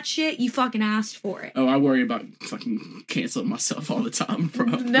into that shit, you fucking asked for it. Oh, I worry about fucking canceling myself all the time, bro.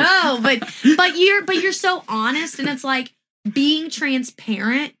 No, but you're so honest, and it's like, being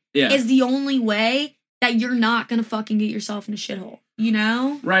transparent is the only way that you're not gonna fucking get yourself in a shithole,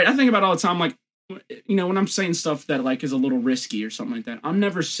 Right. I think about it all the time, like, when I'm saying stuff that, like, is a little risky or something like that, I'm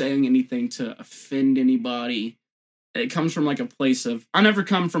never saying anything to offend anybody. It comes from, like, I never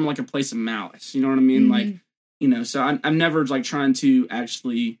come from, like, a place of malice. You know what I mean? Mm-hmm. Like, so I'm never, like, trying to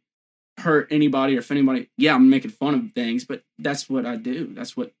actually hurt anybody or offend anybody, yeah, I'm making fun of things, but that's what I do.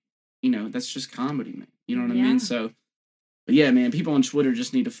 That's what, that's just comedy, man. You know what I mean? So, but yeah, man, people on Twitter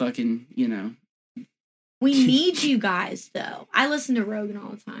just need to fucking, We need you guys, though. I listen to Rogan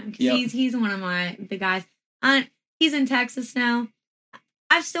all the time because he's one of the guys. He's in Texas now.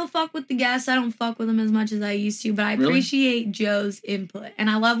 I still fuck with the guests. I don't fuck with them as much as I used to, but I appreciate Joe's input. And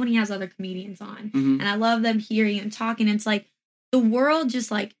I love when he has other comedians on. Mm-hmm. And I love them hearing and talking. It's like the world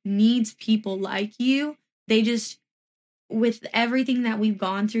just like needs people like you. They just, with everything that we've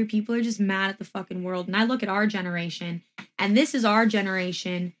gone through, people are just mad at the fucking world. And I look at our generation, and this is our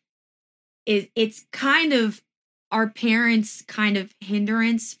generation. It's kind of our parents' kind of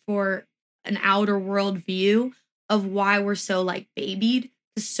hindrance for an outer world view of why we're so like babied.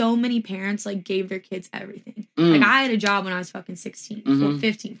 So many parents like gave their kids everything. Like I had a job when I was fucking 16,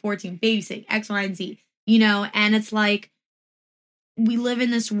 15, 14, babysitting, X, Y, and Z, and it's like we live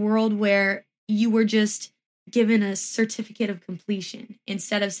in this world where you were just given a certificate of completion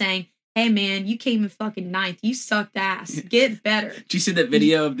instead of saying, hey man, you came in fucking ninth. You sucked ass. Get better. Did you see that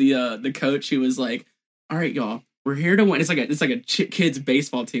video of the coach who was like, all right, y'all, we're here to win. It's like a kid's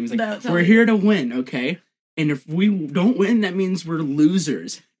baseball team. It's like, we're here to win, okay? And if we don't win, that means we're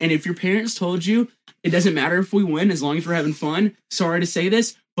losers. And if your parents told you it doesn't matter if we win as long as we're having fun, sorry to say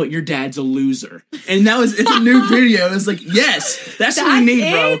this, but your dad's a loser. And it's a new video. It's like, yes, that's what we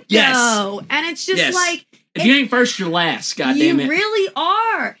need, bro. Yes. Though. And it's just like, if you ain't first, you're last. God damn it. You really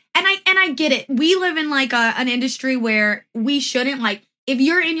are. And I get it. We live in like an industry where we shouldn't like, if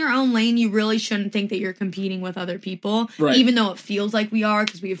you're in your own lane, you really shouldn't think that you're competing with other people. Right. Even though it feels like we are,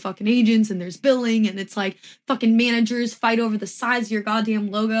 because we have fucking agents and there's billing and it's like fucking managers fight over the size of your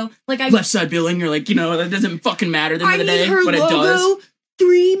goddamn logo. Like left side billing, you're like, that doesn't fucking matter at the end of the day, her but logo it does.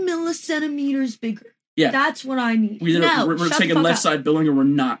 3 millicentimeters bigger. Yeah. That's what I need. We're taking left side billing or we're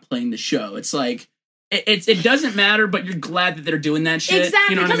not playing the show. It's like, it doesn't matter, but you're glad that they're doing that shit.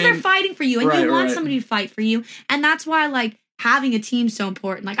 Exactly, because they're fighting for you and you want somebody to fight for you. And that's why like having a team's so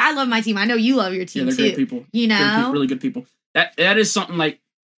important. Like I love my team. I know you love your team too. They're great people. Really good people. That is something like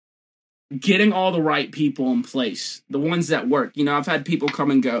getting all the right people in place, the ones that work. I've had people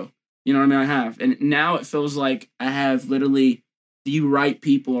come and go. You know what I mean? I have. And now it feels like I have literally the right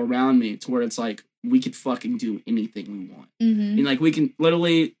people around me to where it's like we could fucking do anything we want. Mm-hmm. And like we can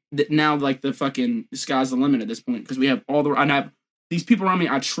literally now like the sky's the limit at this point because we have I have these people around me.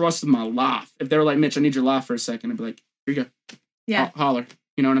 I trust my life. If they're like, Mitch, I need your life for a second, I'd be like, here you go. Yeah. Holler.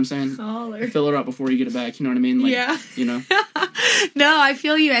 You know what I'm saying? Holler. Fill it up before you get it back. You know what I mean? Like, yeah. No, I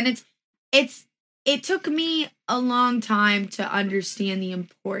feel you. And it took me a long time to understand the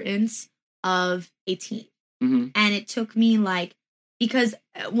importance of a team. Mm-hmm. And it took me like, because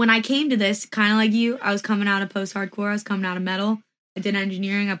when I came to this, kind of like you, I was coming out of post-hardcore. I was coming out of metal. I did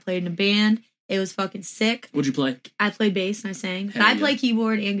engineering. I played in a band. It was fucking sick. What'd you play? I played bass and I sang. But I play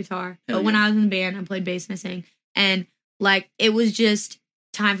keyboard and guitar. But when I was in the band, I played bass and I sang. And like, it was just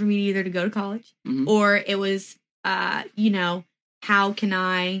time for me to either to go to college or it was, how can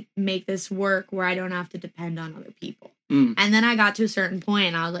I make this work where I don't have to depend on other people? And then I got to a certain point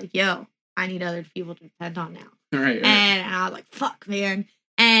and I was like, yo, I need other people to depend on now. Right. And I was like, fuck, man.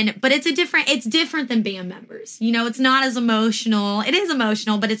 But it's different than band members. It's not as emotional. It is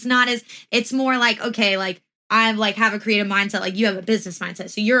emotional, but it's more like, okay, like, I like have a creative mindset, like you have a business mindset,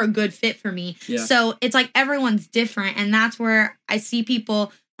 so you're a good fit for me. Yeah. So it's like everyone's different, and that's where I see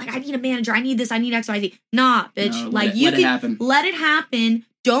people like, I need a manager, I need this, I need X, Y, Z. Nah, bitch, let it happen.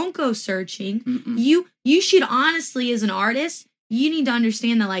 Don't go searching. Mm-mm. You should honestly, as an artist, you need to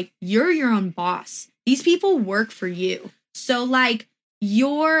understand that like you're your own boss. These people work for you, so like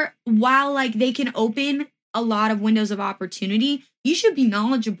while like they can open a lot of windows of opportunity, you should be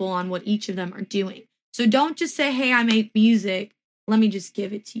knowledgeable on what each of them are doing. So don't just say, hey, I make music. Let me just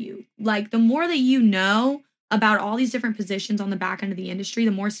give it to you. Like, the more that you know about all these different positions on the back end of the industry,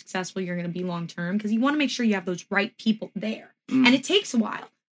 the more successful you're going to be long term because you want to make sure you have those right people there. And it takes a while.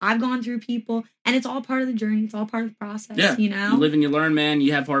 I've gone through people, and it's all part of the journey. It's all part of the process, You live and you learn, man.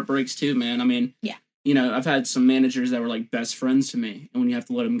 You have heartbreaks, too, man. I mean, I've had some managers that were, like, best friends to me. And when you have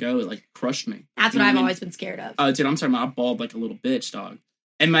to let them go, it, like, crushed me. That's what I've always been scared of. Oh, dude, I'm talking about I bawled like a little bitch, dog.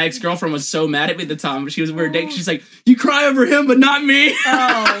 And my ex-girlfriend was so mad at me at the time. She was weird. She's like, you cry over him, but not me.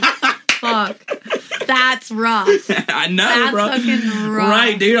 Oh, fuck. That's rough. I know, That's bro. Fucking rough.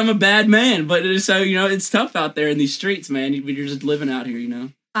 Right, dude. I'm a bad man. But so, it's tough out there in these streets, man. You're just living out here,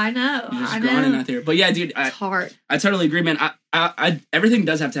 I know. You're just grinding out there. But yeah, dude. It's hard. I totally agree, man. I everything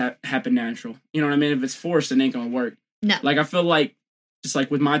does have to happen natural. You know what I mean? If it's forced, it ain't going to work. No. Like, I feel like, just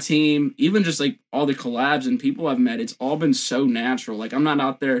like with my team, even just like all the collabs and people I've met, it's all been so natural. Like, I'm not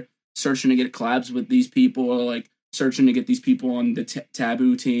out there searching to get collabs with these people, or like searching to get these people on the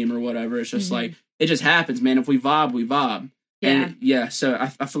Tvboo team or whatever. It's just like, it just happens, man. If we vibe, we vibe. Yeah. And so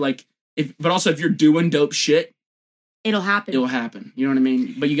I feel like but also if you're doing dope shit, it'll happen. It'll happen. You know what I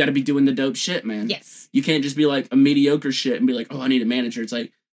mean? But you got to be doing the dope shit, man. Yes. You can't just be like a mediocre shit and be like, oh, I need a manager. It's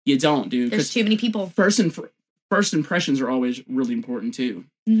like, you don't, dude. There's too many people. First impressions are always really important too.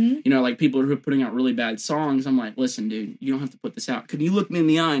 Mm-hmm. You know, like people who are putting out really bad songs, I'm like, listen, dude, you don't have to put this out. Can you look me in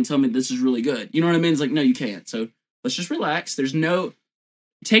the eye and tell me this is really good? You know what I mean? It's like, no, you can't. So let's just relax.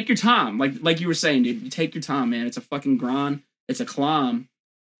 Take your time. Like you were saying, dude, you take your time, man. It's a fucking grind. It's a climb.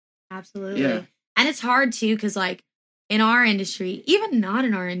 Absolutely. Yeah. And it's hard too, because like in our industry, even not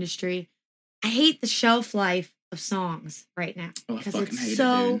in our industry, I hate the shelf life of songs right now. Oh, I fucking hate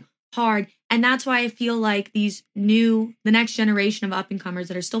so it, hard. And that's why I feel like the next generation of up-and-comers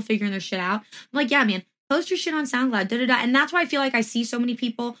that are still figuring their shit out, I'm like, yeah, man, post your shit on SoundCloud, da-da-da. And that's why I feel like I see so many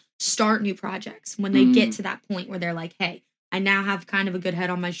people start new projects when they get to that point where they're like, hey, I now have kind of a good head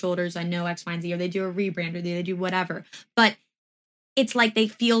on my shoulders. I know X, Y, and Z, or they do a rebrand, or they do whatever. But it's like they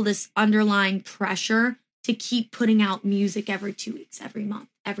feel this underlying pressure to keep putting out music every 2 weeks, every month,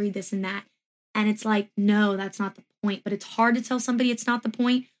 every this and that. And it's like, no, that's not the point. But it's hard to tell somebody it's not the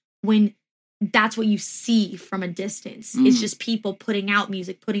point when that's what you see from a distance. It's just people putting out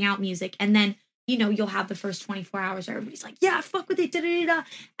music. And then, you know, you'll have the first 24 hours where everybody's like, yeah, fuck with it, da-da-da-da.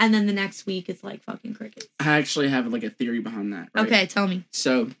 And then the next week, it's like fucking crickets. I actually have like a theory behind that. Right? Okay, tell me.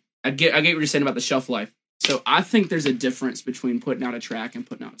 So I get what you're saying about the shelf life. So I think there's a difference between putting out a track and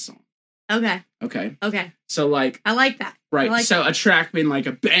putting out a song. Okay. So like, I like that. Right. So a track being like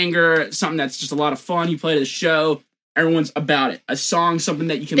a banger, something that's just a lot of fun. You play at a show, everyone's about it. A song, something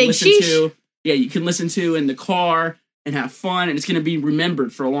that you can listen to. Yeah, you can listen to in the car and have fun, and it's going to be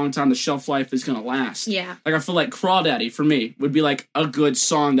remembered for a long time. The shelf life is going to last. Yeah. Like I feel like Crawdaddy for me would be like a good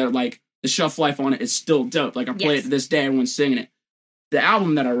song that like the shelf life on it is still dope. Like I play it to this day, everyone's singing it. The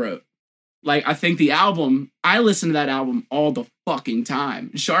album that I wrote. Like, I think the album, I listen to that album all the fucking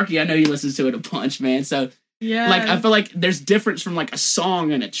time. Sharky, I know he listens to it a bunch, man. So, like, I feel like there's difference from, like, a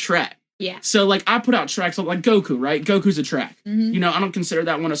song and a track. Yeah. So, like, I put out tracks like Goku, right? Goku's a track. Mm-hmm. You know, I don't consider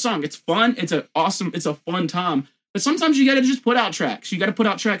that one a song. It's fun. It's a fun time. But sometimes you gotta just put out tracks. You gotta put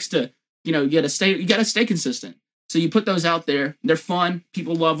out tracks to, you know, you gotta stay consistent. So you put those out there. They're fun.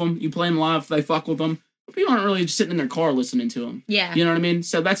 People love them. You play them live. They fuck with them. People aren't really just sitting in their car listening to them. Yeah. You know what I mean?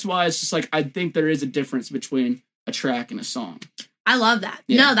 So that's why it's just like, I think there is a difference between a track and a song. I love that.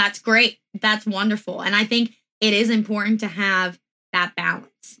 Yeah. No, that's great. That's wonderful. And I think it is important to have that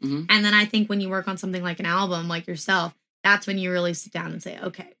balance. Mm-hmm. And then I think when you work on something like an album, like yourself, that's when you really sit down and say,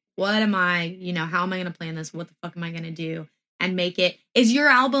 okay, what am I, you know, how am I going to plan this? What the fuck am I going to do? And make it, is your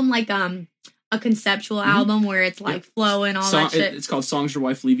album like a conceptual album where it's like flowing, all that shit? It's called Songs Your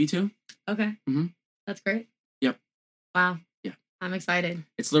Wife Leave You To. Okay. Mm-hmm. That's great. Yep. Wow. Yeah. I'm excited.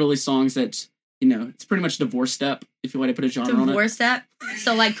 It's literally songs that, you know, it's pretty much divorce step, if you want to put a genre on it. Divorce step?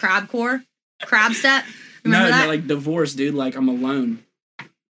 So like crabcore? Crab step? No, like divorce, dude. Like I'm alone.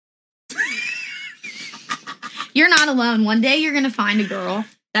 You're not alone. One day you're going to find a girl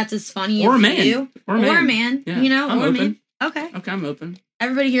that's as funny as you. Or a man. Yeah. You know, I'm or open. a man. Okay, I'm open.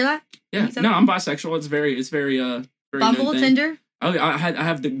 Everybody hear that? Yeah. No, I'm bisexual. It's very Bumble, Tinder? Oh, I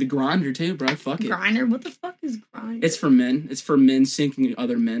have the grinder too, bro. Fuck it. Grinder? What the fuck is grinder? It's for men. It's for men sinking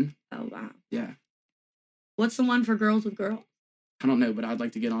other men. Oh, wow. Yeah. What's the one for girls with girls? I don't know, but I'd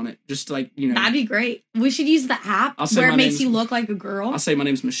like to get on it. Just like, you know. That'd be great. We should use the app where it makes you look like a girl. I'll say my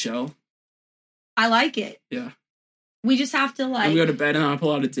name's Michelle. I like it. Yeah. We just have to like. And we go to bed and I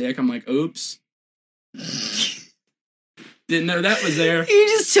pull out a dick. I'm like, oops. Didn't know that was there. You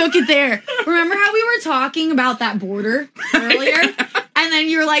just took it there. Remember how we were talking about that border earlier? And then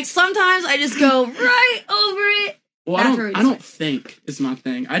you were like, sometimes I just go right over it. Well, I don't think is my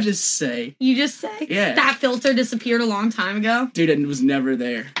thing. I just say. You just say? Yeah. That filter disappeared a long time ago? Dude, it was never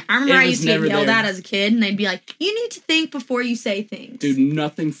there. I remember I used to get yelled at as a kid, and they'd be like, you need to think before you say things. Dude,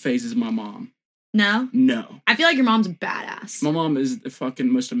 nothing phases my mom. No? No. I feel like your mom's a badass. My mom is the fucking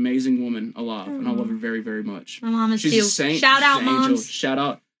most amazing woman alive, and I love her very, very much. My mom is She's too. A saint. Shout out, angel. moms. Shout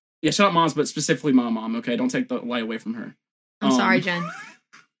out. Yeah, shout out moms, but specifically my mom, okay? Don't take the light away from her. I'm sorry, Jen.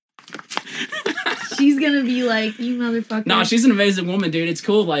 She's gonna be like, you motherfucker. Nah, she's an amazing woman, dude. It's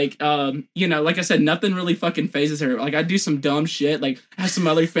cool. Like, you know, like I said, nothing really fucking phases her. Like, I do some dumb shit. Like, I have some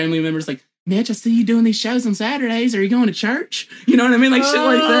other family members like, Mitch, I see you doing these shows on Saturdays. Are you going to church? You know what I mean? Like, shit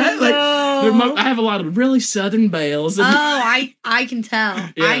like that. Like, I have a lot of really Southern belles. I can tell.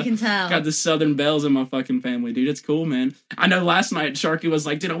 Yeah, I can tell. Got the Southern belles in my fucking family, dude. It's cool, man. I know last night Sharky was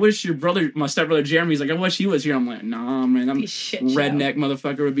like, dude, I wish my stepbrother Jeremy's like, I wish he was here. I'm like, nah, man. I'm redneck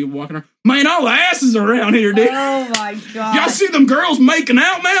motherfucker would be walking around. Man, all the asses around here, dude. Oh, my God. Y'all see them girls making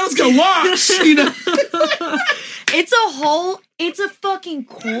out, man? Let's go watch. You know? It's a fucking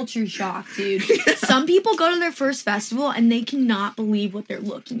culture shock, dude. Some people go to their first festival and they cannot believe what they're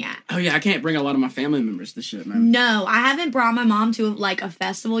looking at. Oh, yeah, I can't bring a lot of my family members to shit, man. No, I haven't brought my mom to, like, a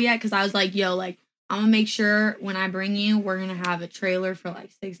festival yet, because I was like, yo, like, I'm gonna make sure when I bring you, we're gonna have a trailer for, like,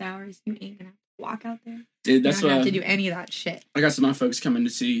 6 hours. You ain't gonna have to walk out there. Dude, that's you don't have to do any of that shit. I got some of my folks coming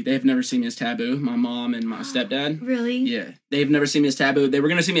to see. They've never seen me as Tvboo. My mom and my stepdad. Really? Yeah, they've never seen me as Tvboo. They were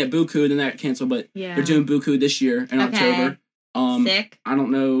gonna see me at Buku, then that got canceled. But they're doing Buku this year in October. Sick. I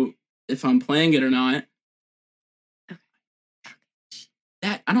don't know if I'm playing it or not.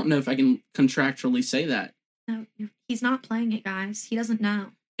 That I don't know if I can contractually say that. No, he's not playing it, guys. He doesn't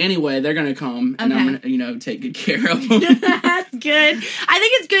know. Anyway, they're gonna come, and I'm gonna, take good care of them. That's good. I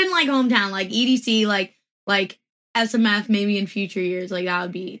think it's good in like hometown, like EDC, like SMF, maybe in future years. Like that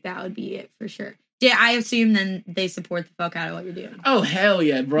would be it for sure. Yeah, I assume then they support the fuck out of what you're doing. Oh hell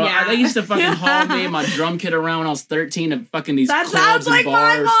yeah, bro! Yeah. They used to fucking haul me and my drum kit around when I was 13 to fucking these clubs and bars. That sounds like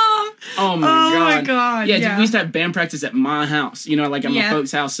my mom. Oh my god! Yeah, dude, we used to have band practice at my house. You know, like at my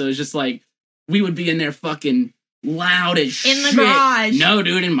folks' house. So it's just like we would be in there fucking loud as shit. In the garage? No,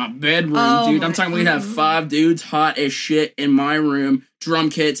 dude, in my bedroom, dude. I'm talking. We'd have 5 dudes hot as shit in my room, drum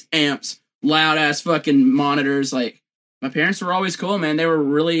kits, amps, loud ass fucking monitors. Like my parents were always cool, man. They were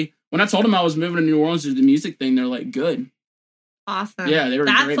really. When I told them I was moving to New Orleans to do the music thing, they're like, good. Awesome. Yeah, they were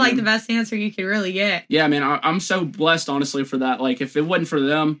That's great, like man. the best answer you could really get. Yeah, man, I'm so blessed, honestly, for that. Like, if it wasn't for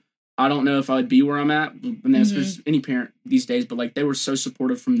them, I don't know if I would be where I'm at. And that's for any parent these days, but like, they were so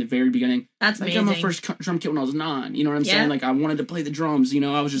supportive from the very beginning. That's like, amazing. I got my first drum kit when I was 9. You know what I'm saying? Like, I wanted to play the drums. You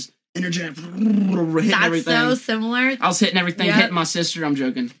know, I was just energetic, hitting everything. That's so similar. I was hitting everything, hitting my sister. I'm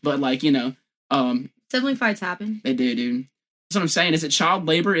joking, but like, you know, sibling fights happen. They do, dude. That's what I'm saying. Is it child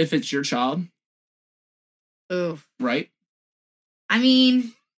labor if it's your child? Ooh. Right? I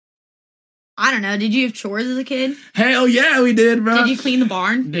mean, I don't know. Did you have chores as a kid? Hell yeah, we did, bro. Did you clean the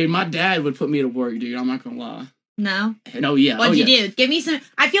barn? Dude, my dad would put me to work, dude. I'm not gonna lie. No? Oh, yeah. What'd you do? Give me some...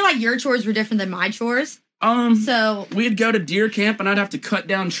 I feel like your chores were different than my chores. So... We'd go to deer camp, and I'd have to cut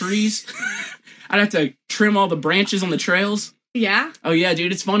down trees. I'd have to trim all the branches on the trails. Yeah? Oh, yeah,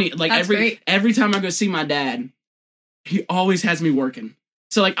 dude. It's funny. Like, every time I go see my dad, he always has me working.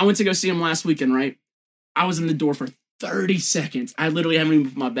 So, like, I went to go see him last weekend, right? I was in the door for 30 seconds. I literally haven't even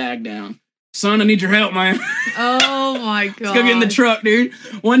put my bag down. Son, I need your help, man. Oh, my God. Let's go get in the truck, dude.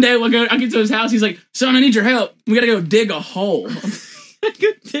 One day, I get to his house. He's like, son, I need your help. We got to go dig a hole.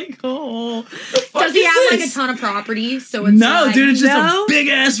 Dig a hole. Does he have, like, a ton of property? So it's dude, it's just a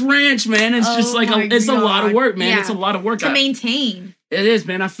big-ass ranch, man. It's just, like, it's a lot of work, man. Yeah. It's a lot of work. To maintain. It is,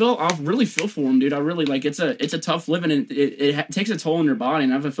 man. I really feel for him, dude. I really, like, it's a tough living, and it takes a toll on your body,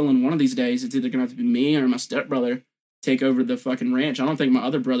 and I have a feeling one of these days it's either going to have to be me or my stepbrother take over the fucking ranch. I don't think my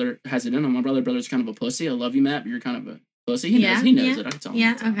other brother has it in him. My brother's kind of a pussy. I love you, Matt, but you're kind of a pussy. He knows it. I can tell him.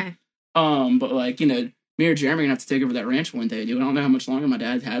 Yeah, okay. But, like, you know, me or Jeremy are going to have to take over that ranch one day, dude. I don't know how much longer my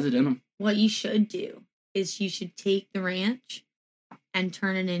dad has it in him. What you should do is you should take the ranch and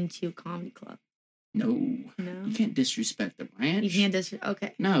turn it into a comedy club. No. You can't disrespect the ranch. You can't disrespect.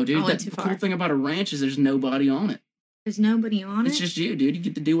 Okay. No, dude. The cool thing about a ranch is there's nobody on it. There's nobody on it? It's just you, dude. You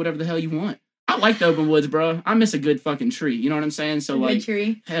get to do whatever the hell you want. I like the open woods, bro. I miss a good fucking tree. You know what I'm saying? So, like, good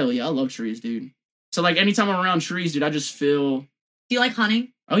tree? Hell yeah, I love trees, dude. So, like, anytime I'm around trees, dude, I just feel... Do you like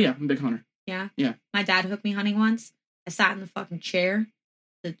hunting? Oh, yeah. I'm a big hunter. Yeah? Yeah. My dad hooked me hunting once. I sat in the fucking chair.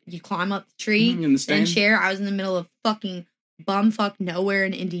 You climb up the tree. In the stand. Chair. I was in the middle of fucking bumfuck nowhere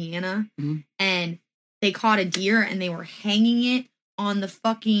in Indiana. And they caught a deer and they were hanging it on the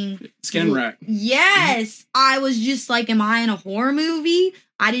fucking... skin rack. Yes! I was just like, am I in a horror movie?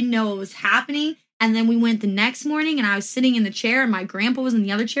 I didn't know what was happening. And then we went the next morning and I was sitting in the chair and my grandpa was in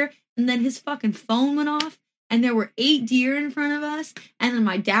the other chair. And then his fucking phone went off. And there were 8 deer in front of us. And then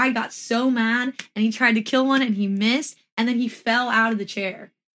my dad got so mad and he tried to kill one and he missed. And then he fell out of the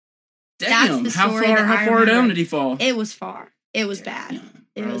chair. Damn! How far down did he fall? It was far. It was bad.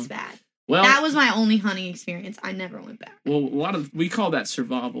 It was bad. Well, that was my only hunting experience. I never went back. Well, we call that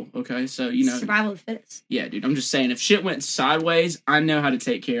survival. Okay, so you know, survival of the fittest. Yeah, dude. I'm just saying, if shit went sideways, I know how to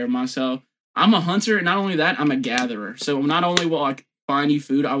take care of myself. I'm a hunter, and not only that, I'm a gatherer. So not only will I find you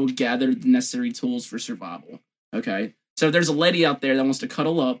food, I will gather the necessary tools for survival. Okay, so if there's a lady out there that wants to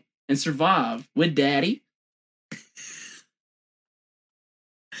cuddle up and survive with daddy.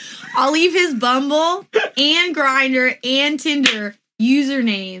 I'll leave his Bumble and Grindr and Tinder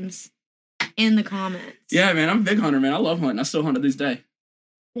usernames in the comments. Yeah, man, I'm a big hunter, man. I love hunting. I still hunt to this day.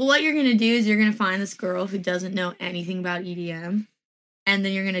 Well, what you're going to do is you're going to find this girl who doesn't know anything about EDM, and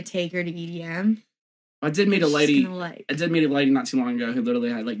then you're going to take her to EDM. I did meet a lady. I did meet a lady not too long ago who literally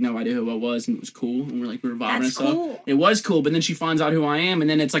had like no idea who I was, and it was cool. And we were vibing and stuff. Cool. It was cool, but then she finds out who I am, and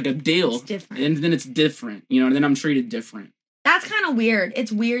then it's like a deal. It's different. And then it's different, you know. And then I'm treated different. That's kind of weird.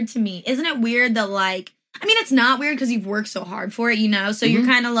 It's weird to me, isn't it? Weird that like, I mean, it's not weird because you've worked so hard for it, you know. So you're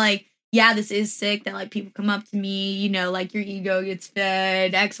kind of like, yeah, this is sick that like people come up to me, you know, like your ego gets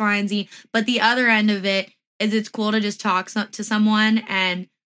fed, X, Y, and Z. But the other end of it is it's cool to just talk to someone and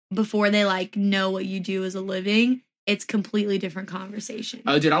before they like know what you do as a living, it's completely different conversation.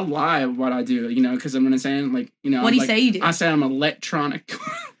 Oh, dude, I'll lie what I do, you know, because I'm gonna say like, you know, what do you say you do? I say I'm electronical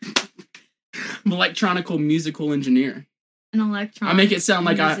musical engineer. An electronic. I make it sound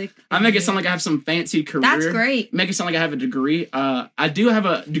like I make it sound like I have some fancy career. That's great. Make it sound like I have a degree. I do have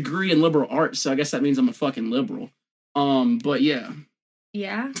a degree in liberal arts, so I guess that means I'm a fucking liberal. But yeah.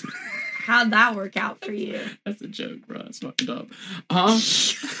 Yeah. How'd that work out for you? That's a joke, bro. That's fucked up.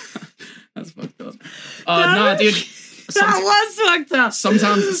 That's fucked up. Nah, dude. That was fucked up.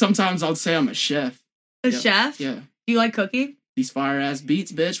 Sometimes I'll say I'm a chef. A chef? Yeah. Do you like cooking? These fire ass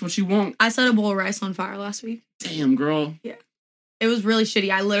beats, bitch. What you want? I set a bowl of rice on fire last week. Damn, girl. Yeah. It was really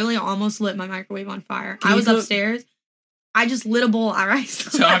shitty. I literally almost lit my microwave on fire. I was upstairs. I just lit a bowl of rice.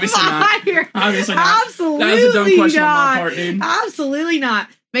 So obviously not. Obviously not. Absolutely that was a dumb question not. on my part, dude. Absolutely not.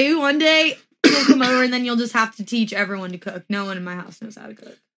 Maybe one day you'll come over and then you'll just have to teach everyone to cook. No one in my house knows how to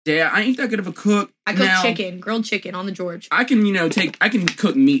cook. Yeah, I ain't that good of a cook. I cook chicken, grilled chicken on the George. I can, I can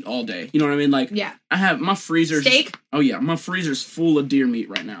cook meat all day. You know what I mean? Like, yeah. I have my freezer. Steak? Oh yeah, my freezer's full of deer meat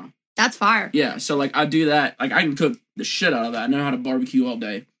right now. That's fire. Yeah, so like I do that. Like I can cook the shit out of that. I know how to barbecue all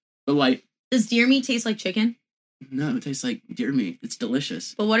day. But like, does deer meat taste like chicken? No, it tastes like deer meat. It's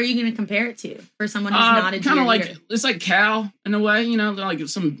delicious. But what are you going to compare it to for someone who's not a deer kind of like eater? It's like cow in a way, you know, like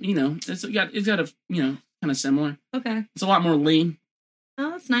some, you know, it's got a, you know, kind of similar. Okay. It's a lot more lean.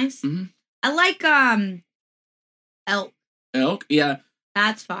 Oh, that's nice. Mm-hmm. I like elk. Elk, yeah.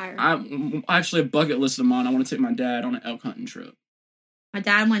 That's fire. I actually a bucket list of mine. I want to take my dad on an elk hunting trip. My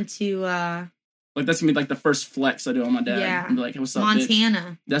dad went to like that's gonna be like the first flex I do on my dad. Yeah. And be like, hey, what's up,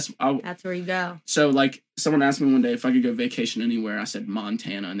 Montana. Bitch? That's where you go. So like someone asked me one day if I could go vacation anywhere. I said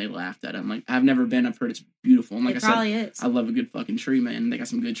Montana, and they laughed at it. I'm like, I've never been. I've heard it's beautiful. And like it probably is. I love a good fucking tree, man. They got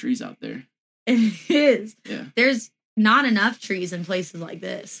some good trees out there. It is. Yeah. There's not enough trees in places like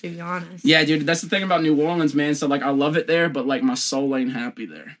this, to be honest. Yeah, dude. That's the thing about New Orleans, man. So like, I love it there, but like my soul ain't happy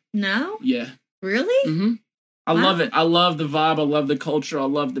there. No. Yeah. Really? Mm-hmm. I love it. I love the vibe. I love the culture. I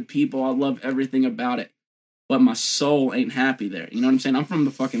love the people. I love everything about it. But my soul ain't happy there. You know what I'm saying? I'm from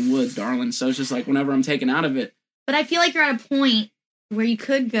the fucking woods, darling. So it's just like whenever I'm taken out of it. But I feel like you're at a point where you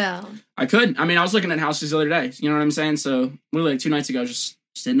could go. I could. I mean, I was looking at houses the other day. You know what I'm saying? So literally like 2 nights ago, I was just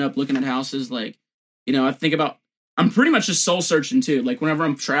sitting up looking at houses. Like, you know, I think about, I'm pretty much just soul searching too. Like whenever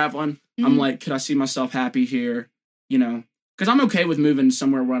I'm traveling, I'm like, could I see myself happy here? You know? Because I'm okay with moving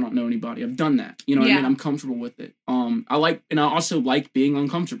somewhere where I don't know anybody. I've done that. You know what I mean? I'm comfortable with it. I also like being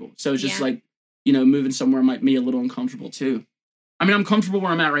uncomfortable. So it's just like, you know, moving somewhere might be a little uncomfortable too. I mean, I'm comfortable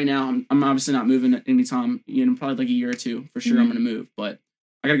where I'm at right now. I'm obviously not moving at any time. You know, probably like a year or two for sure. I'm going to move, but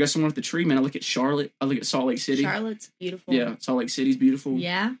I got to go somewhere with the tree, man. I look at Charlotte. I look at Salt Lake City. Charlotte's beautiful. Yeah, Salt Lake City's beautiful.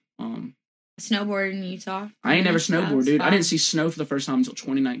 Yeah. Snowboard in Utah. I ain't never snowboard, dude. I didn't see snow for the first time until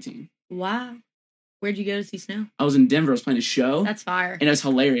 2019. Wow. Where'd you go to see snow? I was in Denver. I was playing a show. That's fire. And it was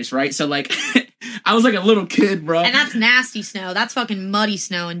hilarious, right? So, like, I was like a little kid, bro. And that's nasty snow. That's fucking muddy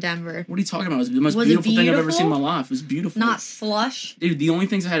snow in Denver. What are you talking about? It was the most beautiful thing I've ever seen in my life. It was beautiful. Not slush? Dude, the only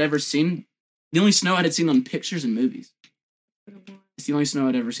things I had ever seen, the only snow I had seen on pictures and movies. It's the only snow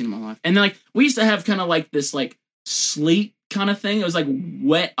I'd ever seen in my life. And then, like, we used to have kind of like this, like, sleet kind of thing. It was like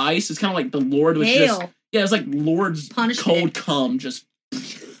wet ice. It's kind of like the Lord was Hail. just... Yeah, it was like Lord's cold cum just...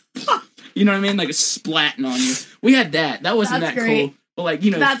 You know what I mean? Like a splatting on you. We had that. That wasn't that cool. But like,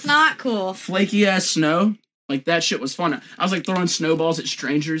 you know. That's not cool. Flaky ass snow. Like that shit was fun. I was like throwing snowballs at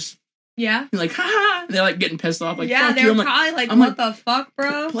strangers. Yeah. Like, ha ha. They're like getting pissed off. Like, yeah, fuck they you. were probably like, what the fuck,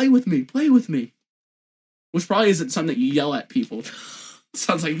 bro? Play with me. Play with me. Which probably isn't something that you yell at people.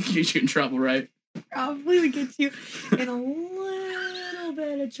 Sounds like it gets you in trouble, right? Probably gets you in a little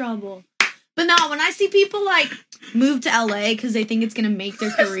bit of trouble. But no, when I see people like move to LA because they think it's gonna make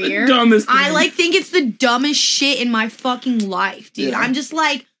their career, I like think it's the dumbest shit in my fucking life, dude. Yeah. I'm just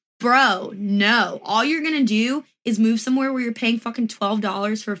like, bro, no. All you're gonna do is move somewhere where you're paying fucking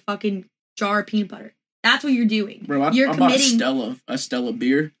 $12 for a fucking jar of peanut butter. That's what you're doing. Bro, you're I committing. bought a Stella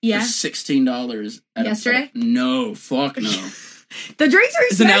beer for $16 yesterday. No, fuck no. The drinks are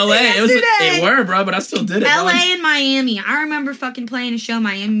expensive. It's in LA. Yesterday. They were, bro, but I still did it. LA and Miami. I remember fucking playing a show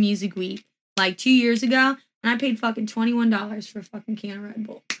Miami Music Week like 2 years ago, and I paid fucking $21 for a fucking can of Red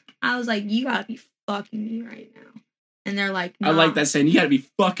Bull. I was like, you gotta be fucking me right now. And they're like, nah. I like that saying, you gotta be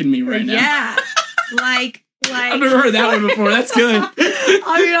fucking me right now. Yeah. like I've never heard that one before. That's good.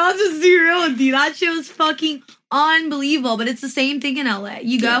 I mean, I'll just be real with you. That shit was fucking unbelievable. But it's the same thing in LA.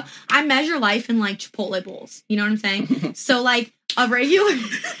 You go, I measure life in like Chipotle bowls. You know what I'm saying? So like a regular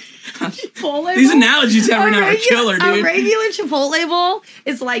Chipotle These bowl, analogies you have right now are killer, dude. A regular Chipotle bowl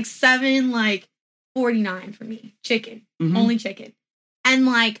is like $7.49 for me. Chicken. Only chicken. And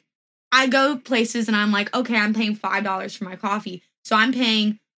like I go places and I'm like, okay, I'm paying $5 for my coffee. So I'm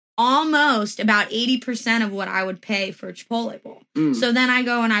paying almost about 80% of what I would pay for a Chipotle bowl. So then I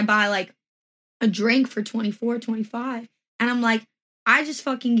go and I buy like a drink for $24, $25. And I'm like, I just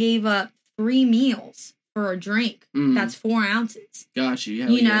fucking gave up 3 meals for a drink. That's 4 ounces. Got you. Yeah,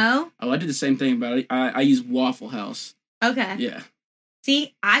 you know? Oh, I did the same thing, but I use Waffle House. Okay. Yeah.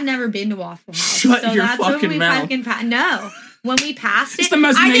 See, I've never been to Waffle House. Shut your fucking mouth. No. When we passed it. It's the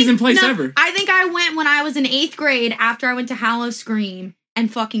most amazing place ever. I think I went when I was in 8th grade after I went to Hallow Scream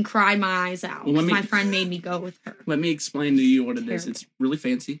and fucking cried my eyes out. Well, my friend made me go with her. Let me explain to you what it is. It's really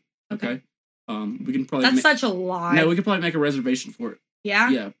fancy. Okay. We can probably. That's such a lie. No, we could probably make a reservation for it. Yeah.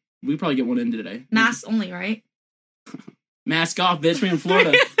 Yeah. We probably get one in today. Mask only, right? Mask off, bitch. We in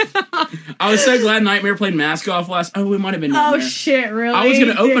Florida. I was so glad Nightmare played Mask Off last. Oh, it might have been Nightmare. Oh shit, really? I was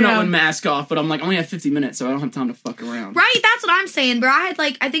gonna open up with Mask Off, but I'm like, I only have 50 minutes, so I don't have time to fuck around. Right, that's what I'm saying, bro. I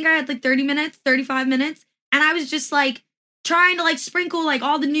think I had like 30 minutes, 35 minutes, and I was just like trying to like sprinkle like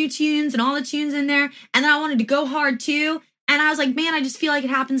all the new tunes and all the tunes in there, and then I wanted to go hard too. And I was like, man, I just feel like it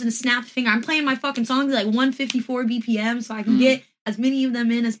happens in a snap of a finger. I'm playing my fucking songs at like 154 BPM so I can get as many of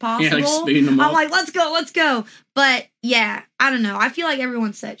them in as possible. Yeah, like speeding them up. I'm like, let's go. But yeah, I don't know. I feel like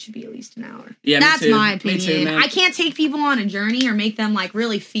everyone's set should be at least an hour. Yeah, that's my opinion. Me too, man. I can't take people on a journey or make them like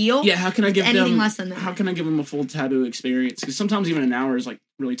really feel. Yeah, how can I give anything them less than that? How can I give them a full Tvboo experience? Because sometimes even an hour is like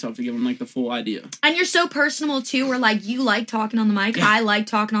really tough to give them like the full idea. And you're so personal too. Where like you like talking on the mic, I like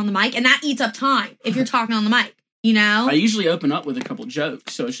talking on the mic, and that eats up time if you're talking on the mic. You know, I usually open up with a couple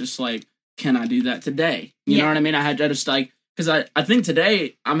jokes, so it's just like, can I do that today? You know what I mean? I had to just like, because I think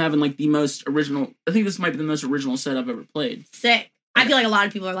today I'm having like the most original. I think this might be the most original set I've ever played. Sick. I feel like a lot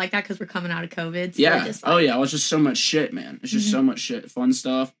of people are like that because we're coming out of COVID. So yeah. just Oh yeah. It was just so much shit, man. It's just so much shit, fun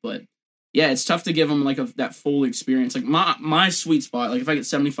stuff. But yeah, it's tough to give them like that full experience. Like my sweet spot. Like if I get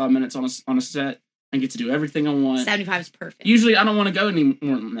 75 minutes on a set, I get to do everything I want. 75 is perfect. Usually I don't want to go any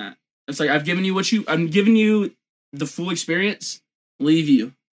more than that. It's like I'm giving you the full experience. Leave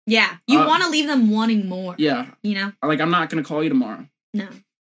you. Yeah, you want to leave them wanting more. Yeah. You know? Like, I'm not going to call you tomorrow. No.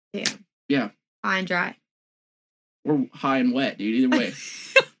 Damn. Yeah. High and dry. Or high and wet, dude. Either way.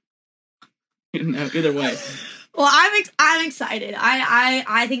 Either way. Well, I'm excited.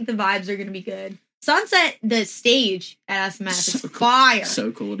 I think the vibes are going to be good. Sunset, the stage at SMS is fire.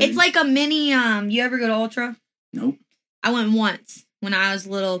 So cool, dude. It's like a mini, you ever go to Ultra? Nope. I went once when I was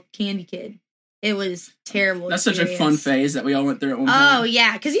a little candy kid. It was terrible. That's such a fun phase that we all went through at one point. Oh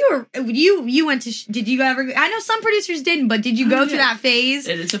yeah, because you went to. Did you ever? I know some producers didn't, but did you go through that phase?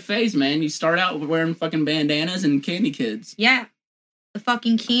 It's a phase, man. You start out wearing fucking bandanas and candy kids. Yeah, the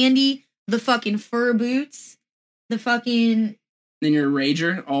fucking candy, the fucking fur boots, the fucking. Then you're a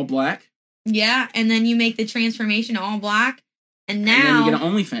rager, all black. Yeah, and then you make the transformation all black, and now and then you get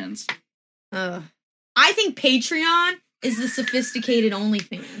an OnlyFans. I think Patreon is the sophisticated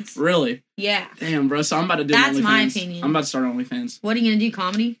OnlyFans. Really? Yeah. Damn, bro. So I'm about to do That's OnlyFans. my opinion. I'm about to start OnlyFans. What are you going to do,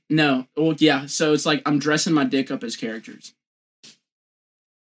 comedy? No. Well, yeah. So it's like I'm dressing my dick up as characters.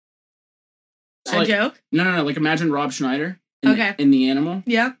 So A joke? No. Like imagine Rob Schneider in the Animal.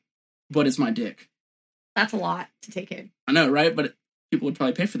 Yep. But it's my dick. That's a lot to take in. I know, right? But people would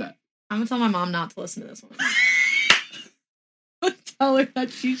probably pay for that. I'm going to tell my mom not to listen to this one. Tell her that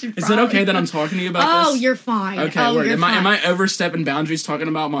she should. Is it okay that I'm talking to you about this? Oh, you're fine. Okay, you're fine. Am I overstepping boundaries talking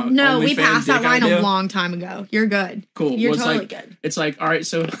about my No, we passed that line idea? a long time ago. You're good. Cool. You're totally good. It's like, all right,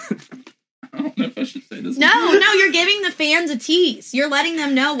 so I don't know if I should say this. No, you're giving the fans a tease. You're letting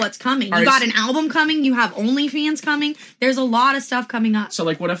them know what's coming. You got an album coming. You have OnlyFans coming. There's a lot of stuff coming up. So,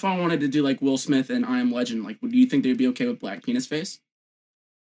 like, what if I wanted to do, like, Will Smith and I Am Legend? Like, do you think they'd be okay with Black Penis Face?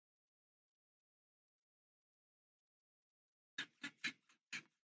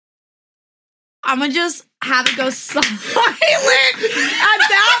 I'm gonna just have it go silent at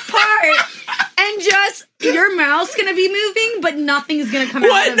that part, and just your mouth's gonna be moving, but nothing's gonna come out.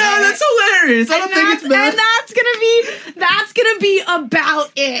 What? Of No, it. that's hilarious. I don't think it's that. And that's gonna be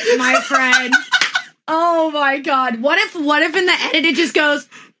about it, my friend. Oh my god! What if in the edit it just goes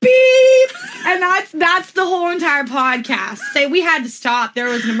beep, and that's the whole entire podcast? Say we had to stop. There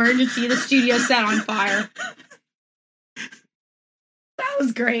was an emergency. The studio set on fire. That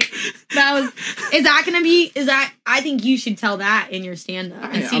was great. I think you should tell that in your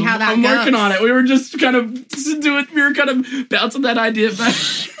stand-up and see how that goes. I'm working on it. We were just kind of bouncing that idea back.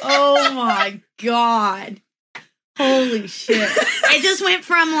 Oh my god. Holy shit. It just went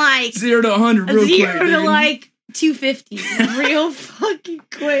from like 0 to 100 real quick. 0 to like 250 real fucking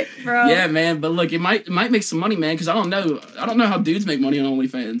quick, bro. Yeah, man, but look, it might make some money, man, because I don't know how dudes make money on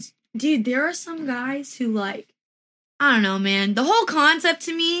OnlyFans. Dude, there are some guys who like, I don't know, man. The whole concept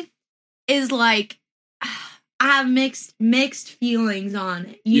to me is like, I have mixed feelings on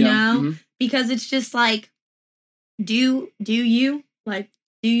it, you know? Mm-hmm. Because it's just like, do you? Like,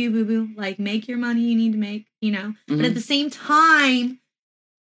 do you, boo-boo? Like, make your money you need to make, you know? Mm-hmm. But at the same time,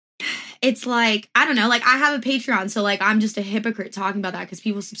 it's like, I don't know, like, I have a Patreon, so, like, I'm just a hypocrite talking about that because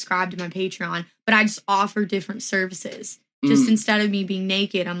people subscribe to my Patreon, but I just offer different services. Just instead of me being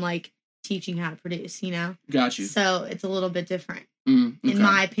naked, I'm, like, teaching how to produce, you know? Got you. So it's a little bit different, okay. in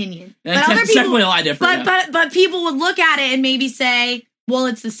my opinion. But other people, definitely a lot different. But people would look at it and maybe say, well,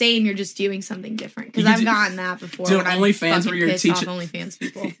 it's the same, you're just doing something different. Because I've gotten that before. Do OnlyFans where you're teaching OnlyFans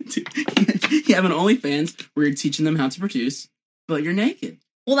people. You have an OnlyFans where you're teaching them how to produce, but you're naked.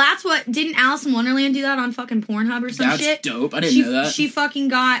 Well, that's what, didn't Alice in Wonderland do that on fucking Pornhub or some shit? That's dope. I didn't know that.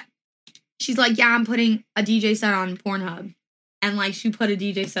 She's like, yeah, I'm putting a DJ set on Pornhub. And, like, she put a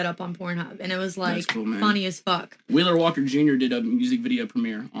DJ set up on Pornhub. And it was, like, cool, funny as fuck. Wheeler Walker Jr. did a music video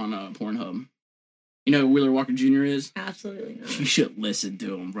premiere on Pornhub. You know who Wheeler Walker Jr. is? Absolutely not. You should listen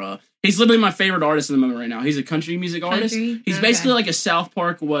to him, bro. He's literally my favorite artist in the moment right now. He's a country music artist. He's basically like a South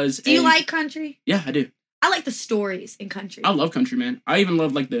Park was. Do you like country? Yeah, I do. I like the stories in country. I love country, man. I even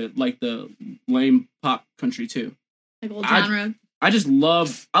love like the lame pop country too. Like Old Town Road. I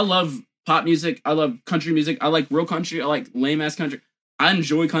love pop music. I love country music. I like real country. I like lame ass country. I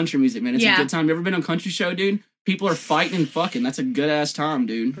enjoy country music, man. It's a good time. You ever been on a country show, dude? People are fighting and fucking. That's a good ass time,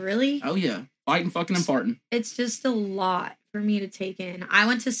 dude. Really? Oh yeah. Fighting, fucking, and farting. It's just a lot for me to take in. I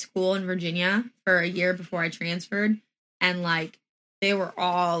went to school in Virginia for a year before I transferred, and like they were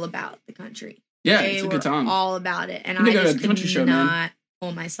all about the country. Yeah, it's a good time. All about it, and I just could not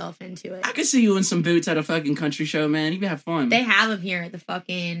pull myself into it. I could see you in some boots at a fucking country show, man. You could have fun. They have them here at the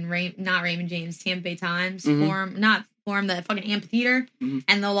fucking not Raymond James, Tampa Bay Times Forum, the fucking amphitheater,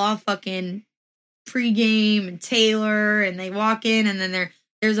 and they'll all fucking pregame and Taylor, and they walk in, and then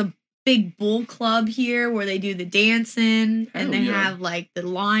there's a big bull club here where they do the dancing and they have like the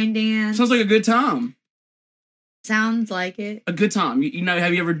line dance. Sounds like a good time. Sounds like it. A good time. You know,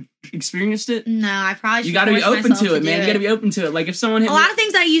 have you ever experienced it? No, I probably should. You got to be open to it, man. You got to be open to it. Like if someone a lot of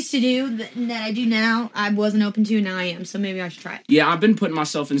things I used to do that I do now, I wasn't open to, now I am. So maybe I should try it. Yeah, I've been putting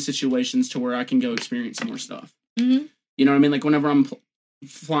myself in situations to where I can go experience more stuff. Mm-hmm. You know what I mean? Like whenever I'm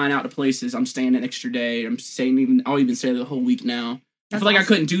flying out to places, I'm staying an extra day. I'll even stay the whole week now. I feel like I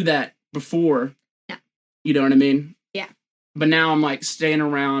couldn't do that before. Yeah. You know what I mean? Yeah. But now I'm like staying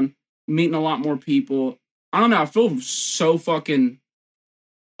around, meeting a lot more people. I don't know. I feel so fucking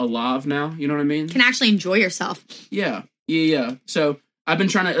alive now. You know what I mean? Can actually enjoy yourself. Yeah. So I've been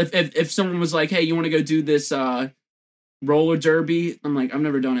trying to, if someone was like, hey, you want to go do this roller derby? I'm like, I've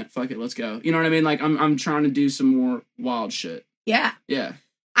never done it. Fuck it. Let's go. You know what I mean? Like I'm trying to do some more wild shit. Yeah. Yeah.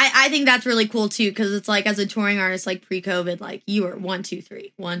 I think that's really cool too, because it's like as a touring artist, like pre-COVID, like you were 1, 2,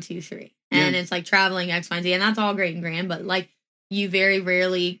 3, 1, 2, 3, and it's like traveling X, Y, and Z, and that's all great and grand, but like you very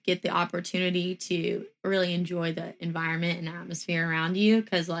rarely get the opportunity to really enjoy the environment and atmosphere around you,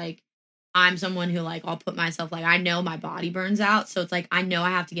 because like I'm someone who like I'll put myself, like I know my body burns out, so it's like I know I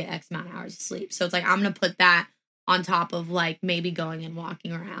have to get X amount of hours of sleep, so it's like I'm gonna put that on top of like maybe going and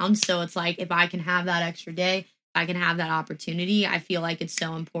walking around, so it's like if I can have that extra day, I can have that opportunity, I feel like it's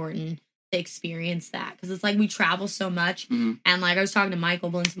so important to experience that, because it's like we travel so much, and like I was talking to Michael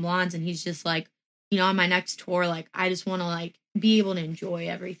Blunts and Blondes, and he's just like, you know, on my next tour, like I just want to like be able to enjoy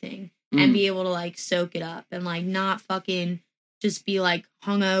everything and be able to like soak it up and like not fucking just be like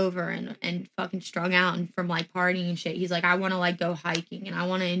hungover and fucking strung out and from like partying and shit. He's like, I want to like go hiking and I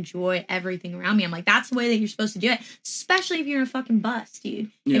want to enjoy everything around me. I'm like, that's the way that you're supposed to do it, especially if you're in a fucking bus, dude.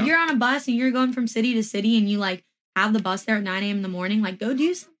 Yeah. If you're on a bus and you're going from city to city and you like have the bus there at 9 a.m. in the morning, like go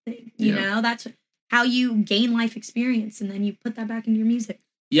do something, you know, that's how you gain life experience. And then you put that back into your music.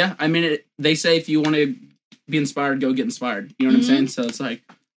 Yeah, I mean, they say if you want to be inspired, go get inspired. You know what I'm saying? So it's like,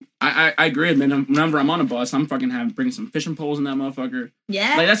 I agree, man. Whenever I'm on a bus, I'm fucking bringing some fishing poles in that motherfucker.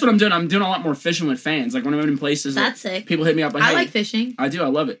 Yeah. Like, that's what I'm doing. I'm doing a lot more fishing with fans. Like, when I'm in places, that's sick. People hit me up like, hey, I like fishing. I do. I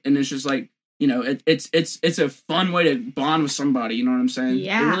love it. And it's just like, you know, it's a fun way to bond with somebody. You know what I'm saying?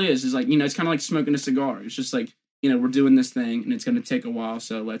 Yeah. It really is. It's like, you know, it's kind of like smoking a cigar. It's just like, you know, we're doing this thing and it's going to take a while.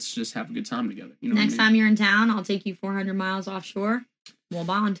 So let's just have a good time together. You know Next time you're in town, I'll take you 400 miles offshore. We'll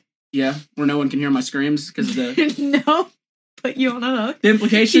bond. Yeah. Where no one can hear my screams because the... No. Put you on a hook. The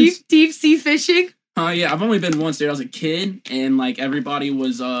implications? Deep sea fishing? Yeah, I've only been once there. I was a kid, and like everybody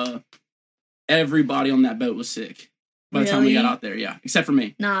on that boat was sick by the time we got out there. Yeah, except for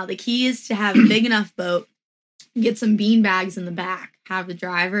me. Nah, the key is to have a big enough boat. Get some bean bags in the back. Have the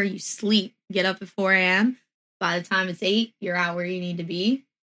driver. You sleep. Get up at 4 a.m. By the time it's 8, you're out where you need to be,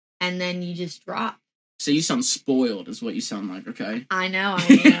 and then you just drop. So you sound spoiled, is what you sound like. Okay. I know I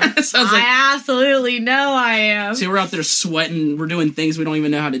am. I absolutely know I am. See, we're out there sweating. We're doing things we don't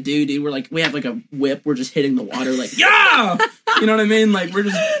even know how to do, dude. We have like a whip. We're just hitting the water, like yeah. You know what I mean? Like we're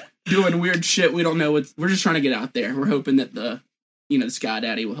just doing weird shit. We don't know what. We're just trying to get out there. We're hoping that the Sky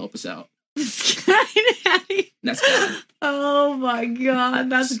Daddy will help us out. Sky Daddy. That's God. Oh my God,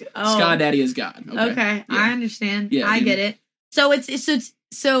 that's Sky Daddy is God. Okay. Yeah. I understand. Yeah, I get it. So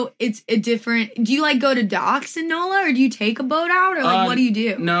it's a different. Do you like go to docks in NOLA, or do you take a boat out, or like what do you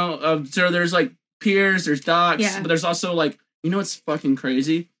do? No, so there's like piers, there's docks, but there's also like what's fucking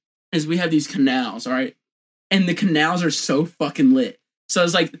crazy is we have these canals, all right, and the canals are so fucking lit. So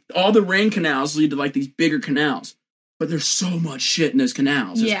it's like all the rain canals lead to like these bigger canals, but there's so much shit in those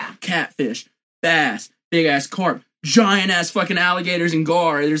canals. There's catfish, bass, big ass carp, giant ass fucking alligators and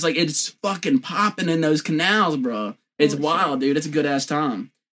gar. There's like it's fucking popping in those canals, bro. It's wild, dude. It's a good ass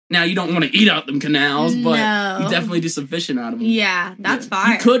time. Now, you don't want to eat out them canals, but you definitely do some fishing out of them. Yeah, that's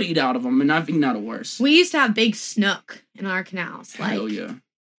fire. You could eat out of them, and I've eaten out of worse. We used to have big snook in our canals. Hell yeah.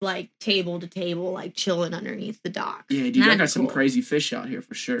 Like table to table, like chilling underneath the dock. Yeah, dude, I got some crazy fish out here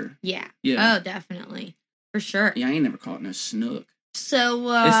for sure. Yeah. Yeah. Oh, definitely. For sure. Yeah, I ain't never caught no snook. So,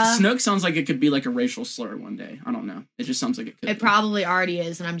 snook sounds like it could be like a racial slur one day. I don't know. It just sounds like it could. It probably already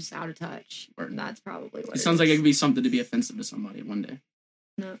is, and I'm just out of touch. That's probably what it sounds like it could be something to be offensive to somebody one day.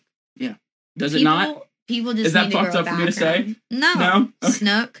 Snook. Yeah. Does it not? People just is that fucked up for me to say? No. Okay.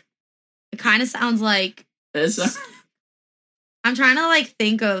 Snook. It kind of sounds like. I'm trying to like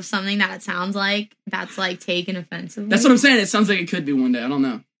think of something that it sounds like that's like taken offensively. That's what I'm saying. It sounds like it could be one day. I don't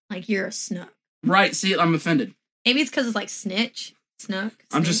know. Like you're a snook. Right. See, I'm offended. Maybe it's because it's like snitch. Snook.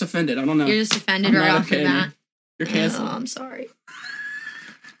 I'm just offended. I don't know. You're just offended right off the bat. You're canceled. Oh, I'm sorry.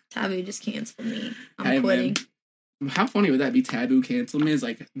 Tvboo just canceled me. I'm quitting. Man. How funny would that be? Tvboo canceled me is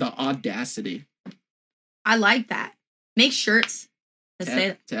like the audacity. I like that. Make shirts that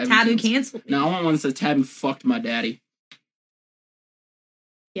say Tvboo canceled me. No, I want one that says Tvboo fucked my daddy.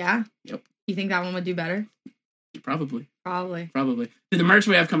 Yeah? Yep. You think that one would do better? Probably. Dude, the merch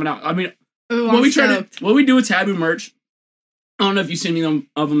we have coming out. I mean, ooh, what we do with Tvboo merch. I don't know if you've seen any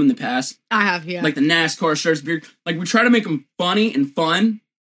of them in the past. I have, yeah. Like the NASCAR shirts, beer. Like we try to make them funny and fun,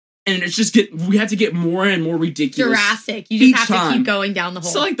 and it's just we have to get more and more ridiculous. Jurassic. You just have to keep going down the hole.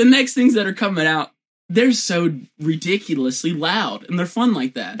 So like the next things that are coming out, they're so ridiculously loud, and they're fun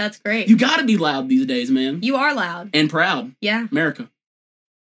like that. That's great. You got to be loud these days, man. You are loud and proud. Yeah, America.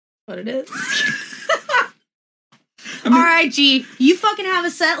 What it is. All right, G. You fucking have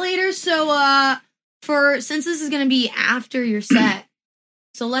a set later, so since this is gonna be after your set,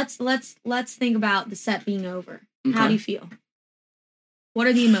 so let's think about the set being over. Okay. How do you feel? What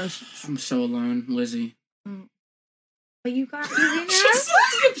are the emotions? I'm so alone, Lizzie. Oh. But you got I'm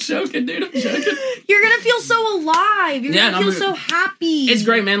joking, dude. I'm joking. You're gonna feel so alive. You're gonna feel so happy. It's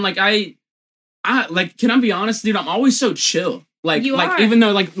great, man. Like I like. Can I be honest, dude? I'm always so chill. Like even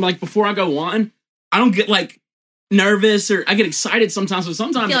though like before I go on, I don't get like nervous or I get excited sometimes, but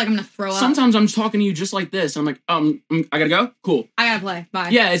sometimes I feel like I'm gonna throw up. Sometimes I'm just talking to you just like this. I'm like, I gotta go. Cool. I gotta play. Bye.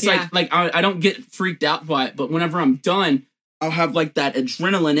 Yeah, it's like I don't get freaked out by it, but whenever I'm done, I'll have like that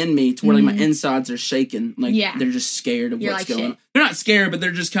adrenaline in me to where like my insides are shaking. Like they're just scared of what's going on. They're not scared, but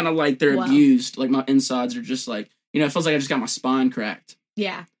they're just kind of like they're abused. Like my insides are just like it feels like I just got my spine cracked.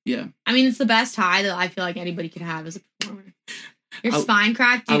 Yeah. Yeah. I mean, it's the best high that I feel like anybody could have as a performer. Your spine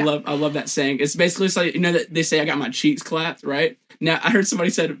cracked. Dude. I love that saying. It's basically like that they say I got my cheeks clapped, right? Now I heard somebody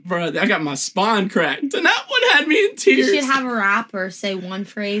said, "Bro, I got my spine cracked," and that one had me in tears. You should have a rapper say one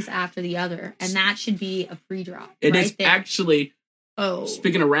phrase after the other, and that should be a free drop. It is actually. Oh,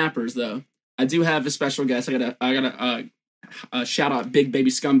 speaking of rappers, though, I do have a special guest. I gotta shout out Big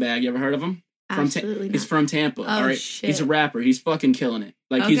Baby Scumbag. You ever heard of him? He's from Tampa. All right, shit. He's a rapper. He's fucking killing it.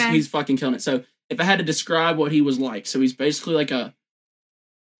 Like he's fucking killing it. So if I had to describe what he was like, so he's basically like a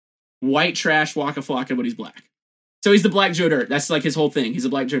white trash Waka Flocka, but he's black. So he's the Black Joe Dirt. That's like his whole thing. He's a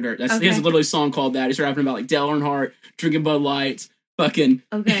Black Joe Dirt. He has literally a song called that. He's rapping about like Dale Earnhardt drinking Bud Lights. Fucking.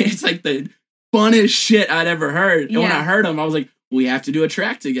 It's like the funnest shit I'd ever heard. And when I heard him, I was like, we have to do a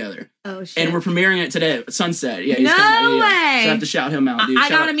track together. Oh shit! And we're premiering it today at Sunset. Yeah, he's no way. So I have to shout him out, dude. I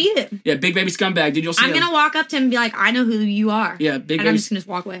gotta meet him. Yeah, Big Baby Scumbag, dude. You'll see. I'm gonna walk up to him and be like, I know who you are. Yeah, Big Baby. I'm just gonna just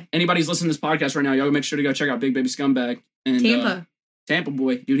walk away. Anybody's listening to this podcast right now, y'all make sure to go check out Big Baby Scumbag and Tampa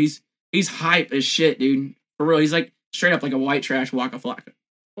boy, dude. He's hype as shit, dude. For real, he's like straight up like a white trash Waka Flocka.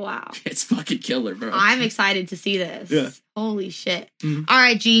 Wow, it's fucking killer, bro. I'm excited to see this. Yeah. Holy shit! Mm-hmm. All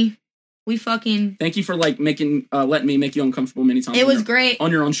right, G. We fucking... Thank you for, like, letting me make you uncomfortable many times. It was great. On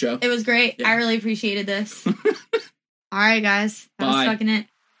your own show. It was great. Yeah. I really appreciated this. All right, guys. That was fucking it.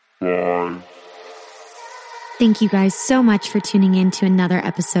 Bye. Thank you guys so much for tuning in to another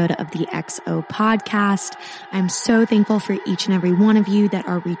episode of the XO podcast. I'm so thankful for each and every one of you that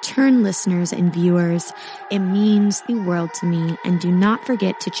are return listeners and viewers. It means the world to me. And do not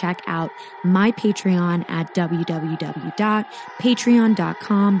forget to check out my Patreon at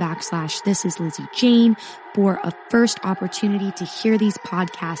www.patreon.com/thisislizzieJane for a first opportunity to hear these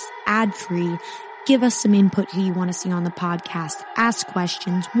podcasts ad-free. Give us some input who you want to see on the podcast, ask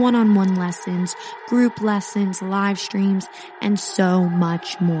questions, one-on-one lessons, group lessons, live streams, and so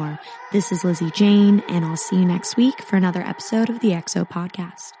much more. This is Lizzie Jane, and I'll see you next week for another episode of the XO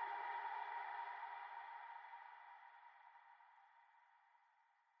Podcast.